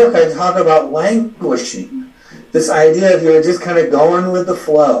book, I talk about languishing. This idea of you're just kind of going with the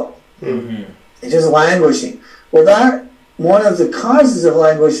flow. Mm-hmm. It's just languishing. Well, one of the causes of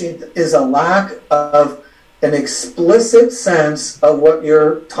languishing is a lack of an explicit sense of what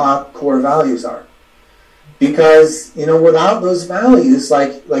your top core values are. Because, without those values,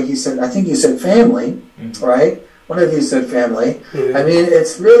 like you said, I think you said family, mm-hmm. right? One of you said family. Mm-hmm. I mean,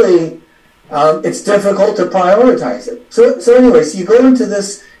 it's really, it's difficult to prioritize it. So anyways, you go into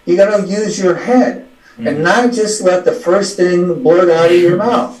this, you got to use your head mm-hmm. and not just let the first thing blurt out of your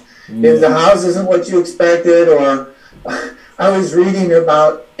mouth. Mm-hmm. If the house isn't what you expected, or I was reading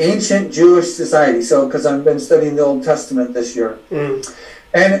about ancient Jewish society, because I've been studying the Old Testament this year. Mm.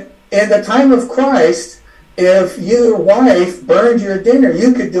 And in the time of Christ, if your wife burned your dinner,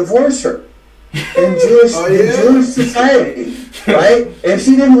 you could divorce her. In Jewish society, right? If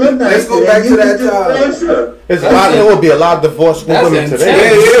she didn't live nice, let's go back to that time. There will be a lot of divorced women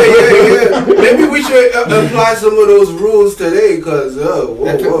today. Yeah. Maybe we should apply some of those rules today, because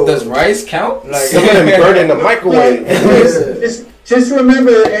does rice count? Like some of them burn in the microwave. Just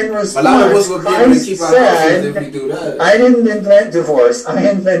remember, in response, a lot of us will be able to keep our houses if we do that. I didn't invent divorce. I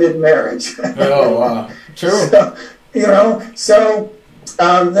invented marriage. Oh wow, true. So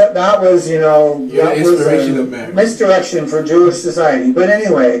that was, that inspiration of marriage. Misdirection for Jewish society. But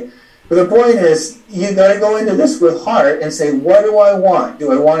anyway, the point is, you got to go into this with heart and say, what do I want?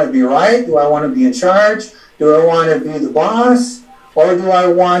 Do I want to be right? Do I want to be in charge? Do I want to be the boss? Or do I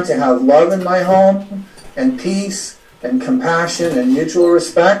want to have love in my home and peace and compassion and mutual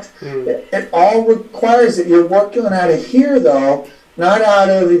respect? It all requires that you're working out of here, though, not out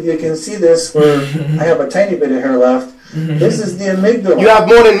of, if you can see this, where I have a tiny bit of hair left. This is the amygdala. You have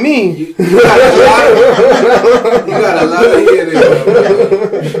more than me. You got a lot of hair.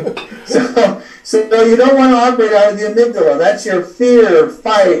 So you don't want to operate out of the amygdala. That's your fear,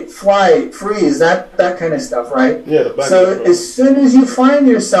 fight, flight, freeze, that kind of stuff, right? Yeah. So as soon as you find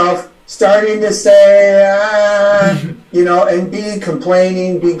yourself starting to say, and be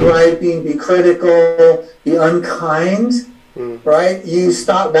complaining, be griping, be critical, be unkind, right? You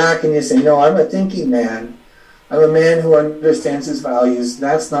stop back and you say, no, I'm a thinking man. I'm a man who understands his values.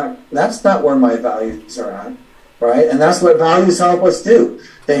 That's not where my values are at, right? And that's what values help us do.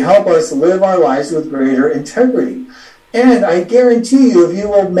 They help us live our lives with greater integrity. And I guarantee you, if you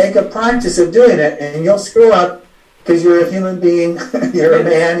will make a practice of doing it, and you'll screw up because you're a human being, you're a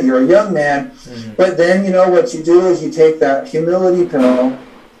man, you're a young man, but then what you do is you take that humility pill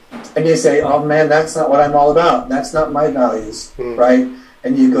and you say, oh man, that's not what I'm all about. That's not my values, right?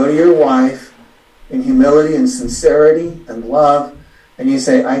 And you go to your wife in humility and sincerity and love, and you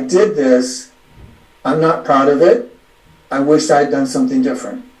say, I did this, I'm not proud of it, I wish I'd done something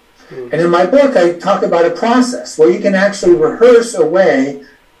different. And in my book, I talk about a process where you can actually rehearse a way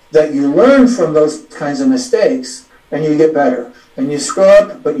that you learn from those kinds of mistakes, and you get better. And you screw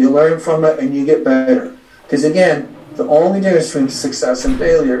up, but you learn from it, and you get better. Because again, the only difference between success and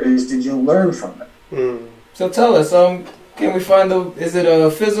failure is, did you learn from it? So tell us, can we find is it a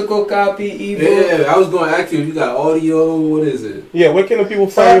physical copy, ebook? Yeah, I was going to ask you if you got audio. What is it? Yeah, where can the people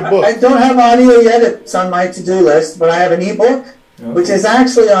find your book? I don't have audio yet. It's on my to-do list, but I have an ebook, which is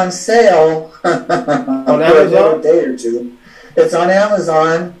actually on sale on Amazon? a day or two. It's on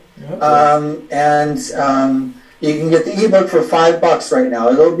Amazon, and you can get the ebook for $5 right now.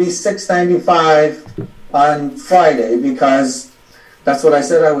 It'll be $6.95 on Friday, because that's what I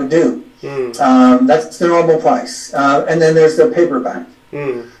said I would do. That's the normal price, and then there's the paperback.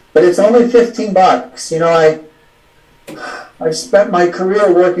 But it's only $15. I've spent my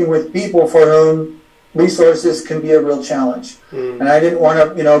career working with people for whom resources can be a real challenge, and I didn't want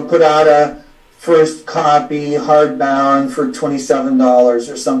to, put out a first copy hardbound for $27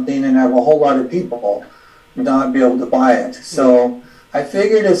 or something, and have a whole lot of people not be able to buy it. So I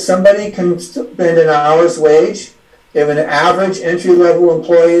figured if somebody can spend an hour's wage. If an average entry-level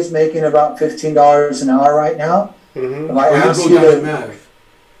employee is making about $15 an hour right now, if I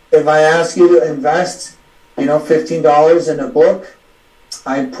ask you to invest, $15 in a book,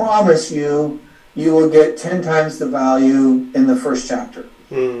 I promise you, you will get 10 times the value in the first chapter.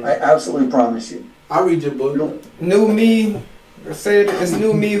 I absolutely promise you. I'll read your book. New me. Say it's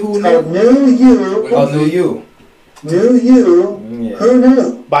new me who knew. Oh, new you. Oh, new you. New you. Who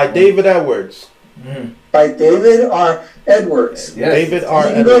knew? By David Edwards. by David R. Edwards. Yes. David R.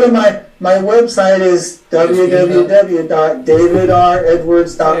 You can go to my website is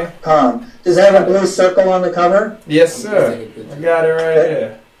www.davidredwards.com. Does it have a blue circle on the cover? Yes, sir. I got it right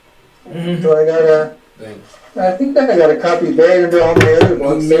here. So I got a. I think that I got a copy buried under all my other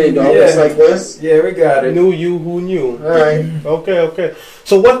books. There you go. It's like this. Yeah, we got it. Knew you who knew. All right. Okay.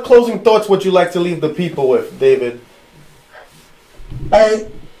 So what closing thoughts would you like to leave the people with, David? I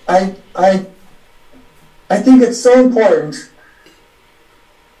think it's so important.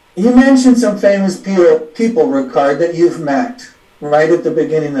 You mentioned some famous people, Ricard, that you've met right at the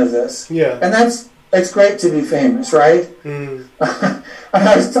beginning of this. Yeah. And it's great to be famous, right? Mm.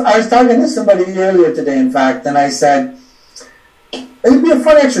 I was talking to somebody earlier today, in fact, and I said, it'd be a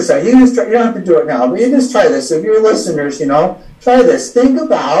fun exercise. You just try, you don't have to do it now, but you just try this. If you're listeners, try this. Think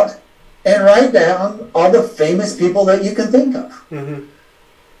about and write down all the famous people that you can think of. Mm-hmm.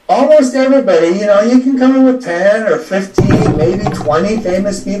 Almost everybody, you can come in with 10 or 15, maybe 20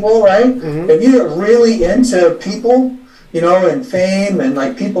 famous people, right? Mm-hmm. If you're really into people, and fame and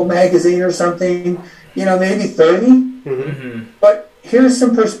like People magazine or something, maybe 30. Mm-hmm. But here's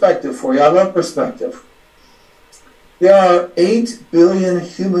some perspective for you. I love perspective. There are 8 billion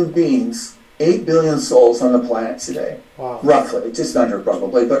human beings, 8 billion souls on the planet today. Wow. Roughly, just under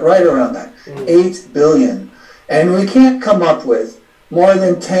probably, but right around that. 8 billion. And we can't come up with more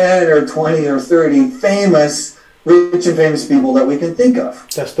than 10 or 20 or 30 rich and famous people that we can think of.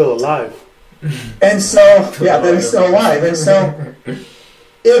 That's still alive. And so, that is still alive. And so,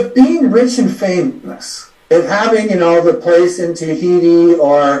 if being rich and famous, if having, the place in Tahiti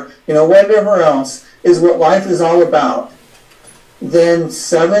or, whatever else is what life is all about, then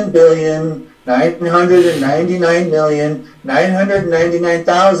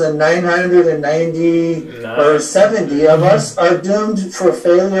 7,999,999,990 or 70 of us are doomed for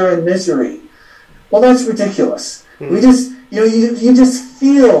failure and misery. Well, that's ridiculous. We just, you just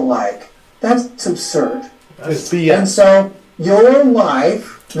feel like that's absurd. And so your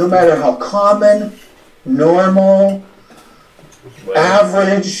life, no matter how common, normal,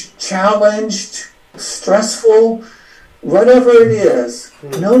 average, challenged, stressful, whatever it is,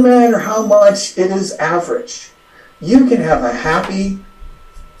 no matter how much it is average, you can have a happy,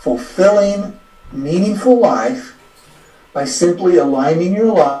 fulfilling, meaningful life by simply aligning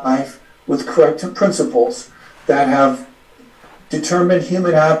your life with correct principles that have determined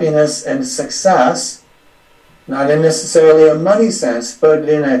human happiness and success, not in necessarily a money sense, but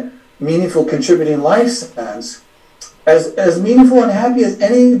in a meaningful contributing life sense, as meaningful and happy as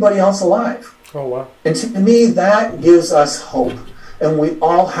anybody else alive. Oh, wow. And to me, that gives us hope. And we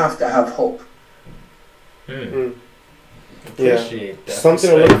all have to have hope. Yeah. Something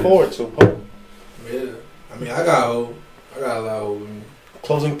to look forward to. Hope. Yeah. I mean, I got hope. I got a lot of hope.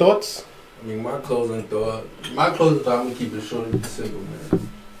 Closing thoughts? I mean, my closing thought, I'm going to keep it short and simple, man.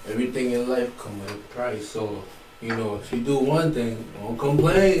 Everything in life comes with a price. So, if you do one thing, don't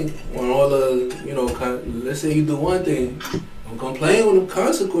complain when all the, let's say you do one thing, don't complain when the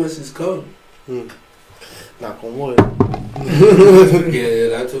consequences come. Knock on wood. Yeah,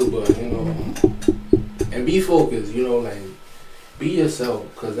 that too, but, and be focused, be yourself.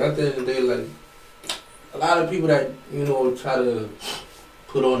 Because at the end of the day, a lot of people that, try to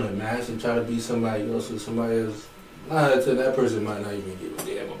put on a mask and try to be somebody else or somebody else, to that person might not even give a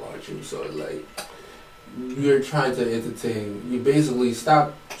damn about you. So, you're trying to entertain. You basically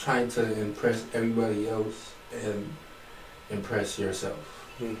stop trying to impress everybody else and impress yourself.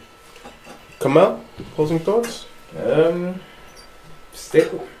 Kamal, closing thoughts?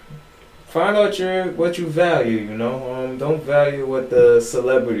 Find out what you value, don't value what the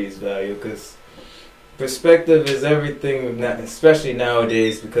celebrities value, because perspective is everything, especially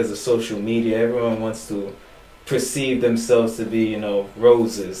nowadays because of social media. Everyone wants to perceive themselves to be,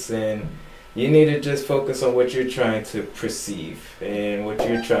 roses, and you need to just focus on what you're trying to perceive and what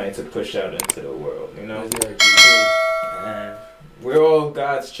you're trying to push out into the world, And we're all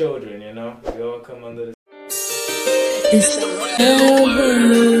God's children, we all come under the... It's the real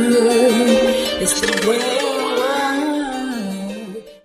world. It's the real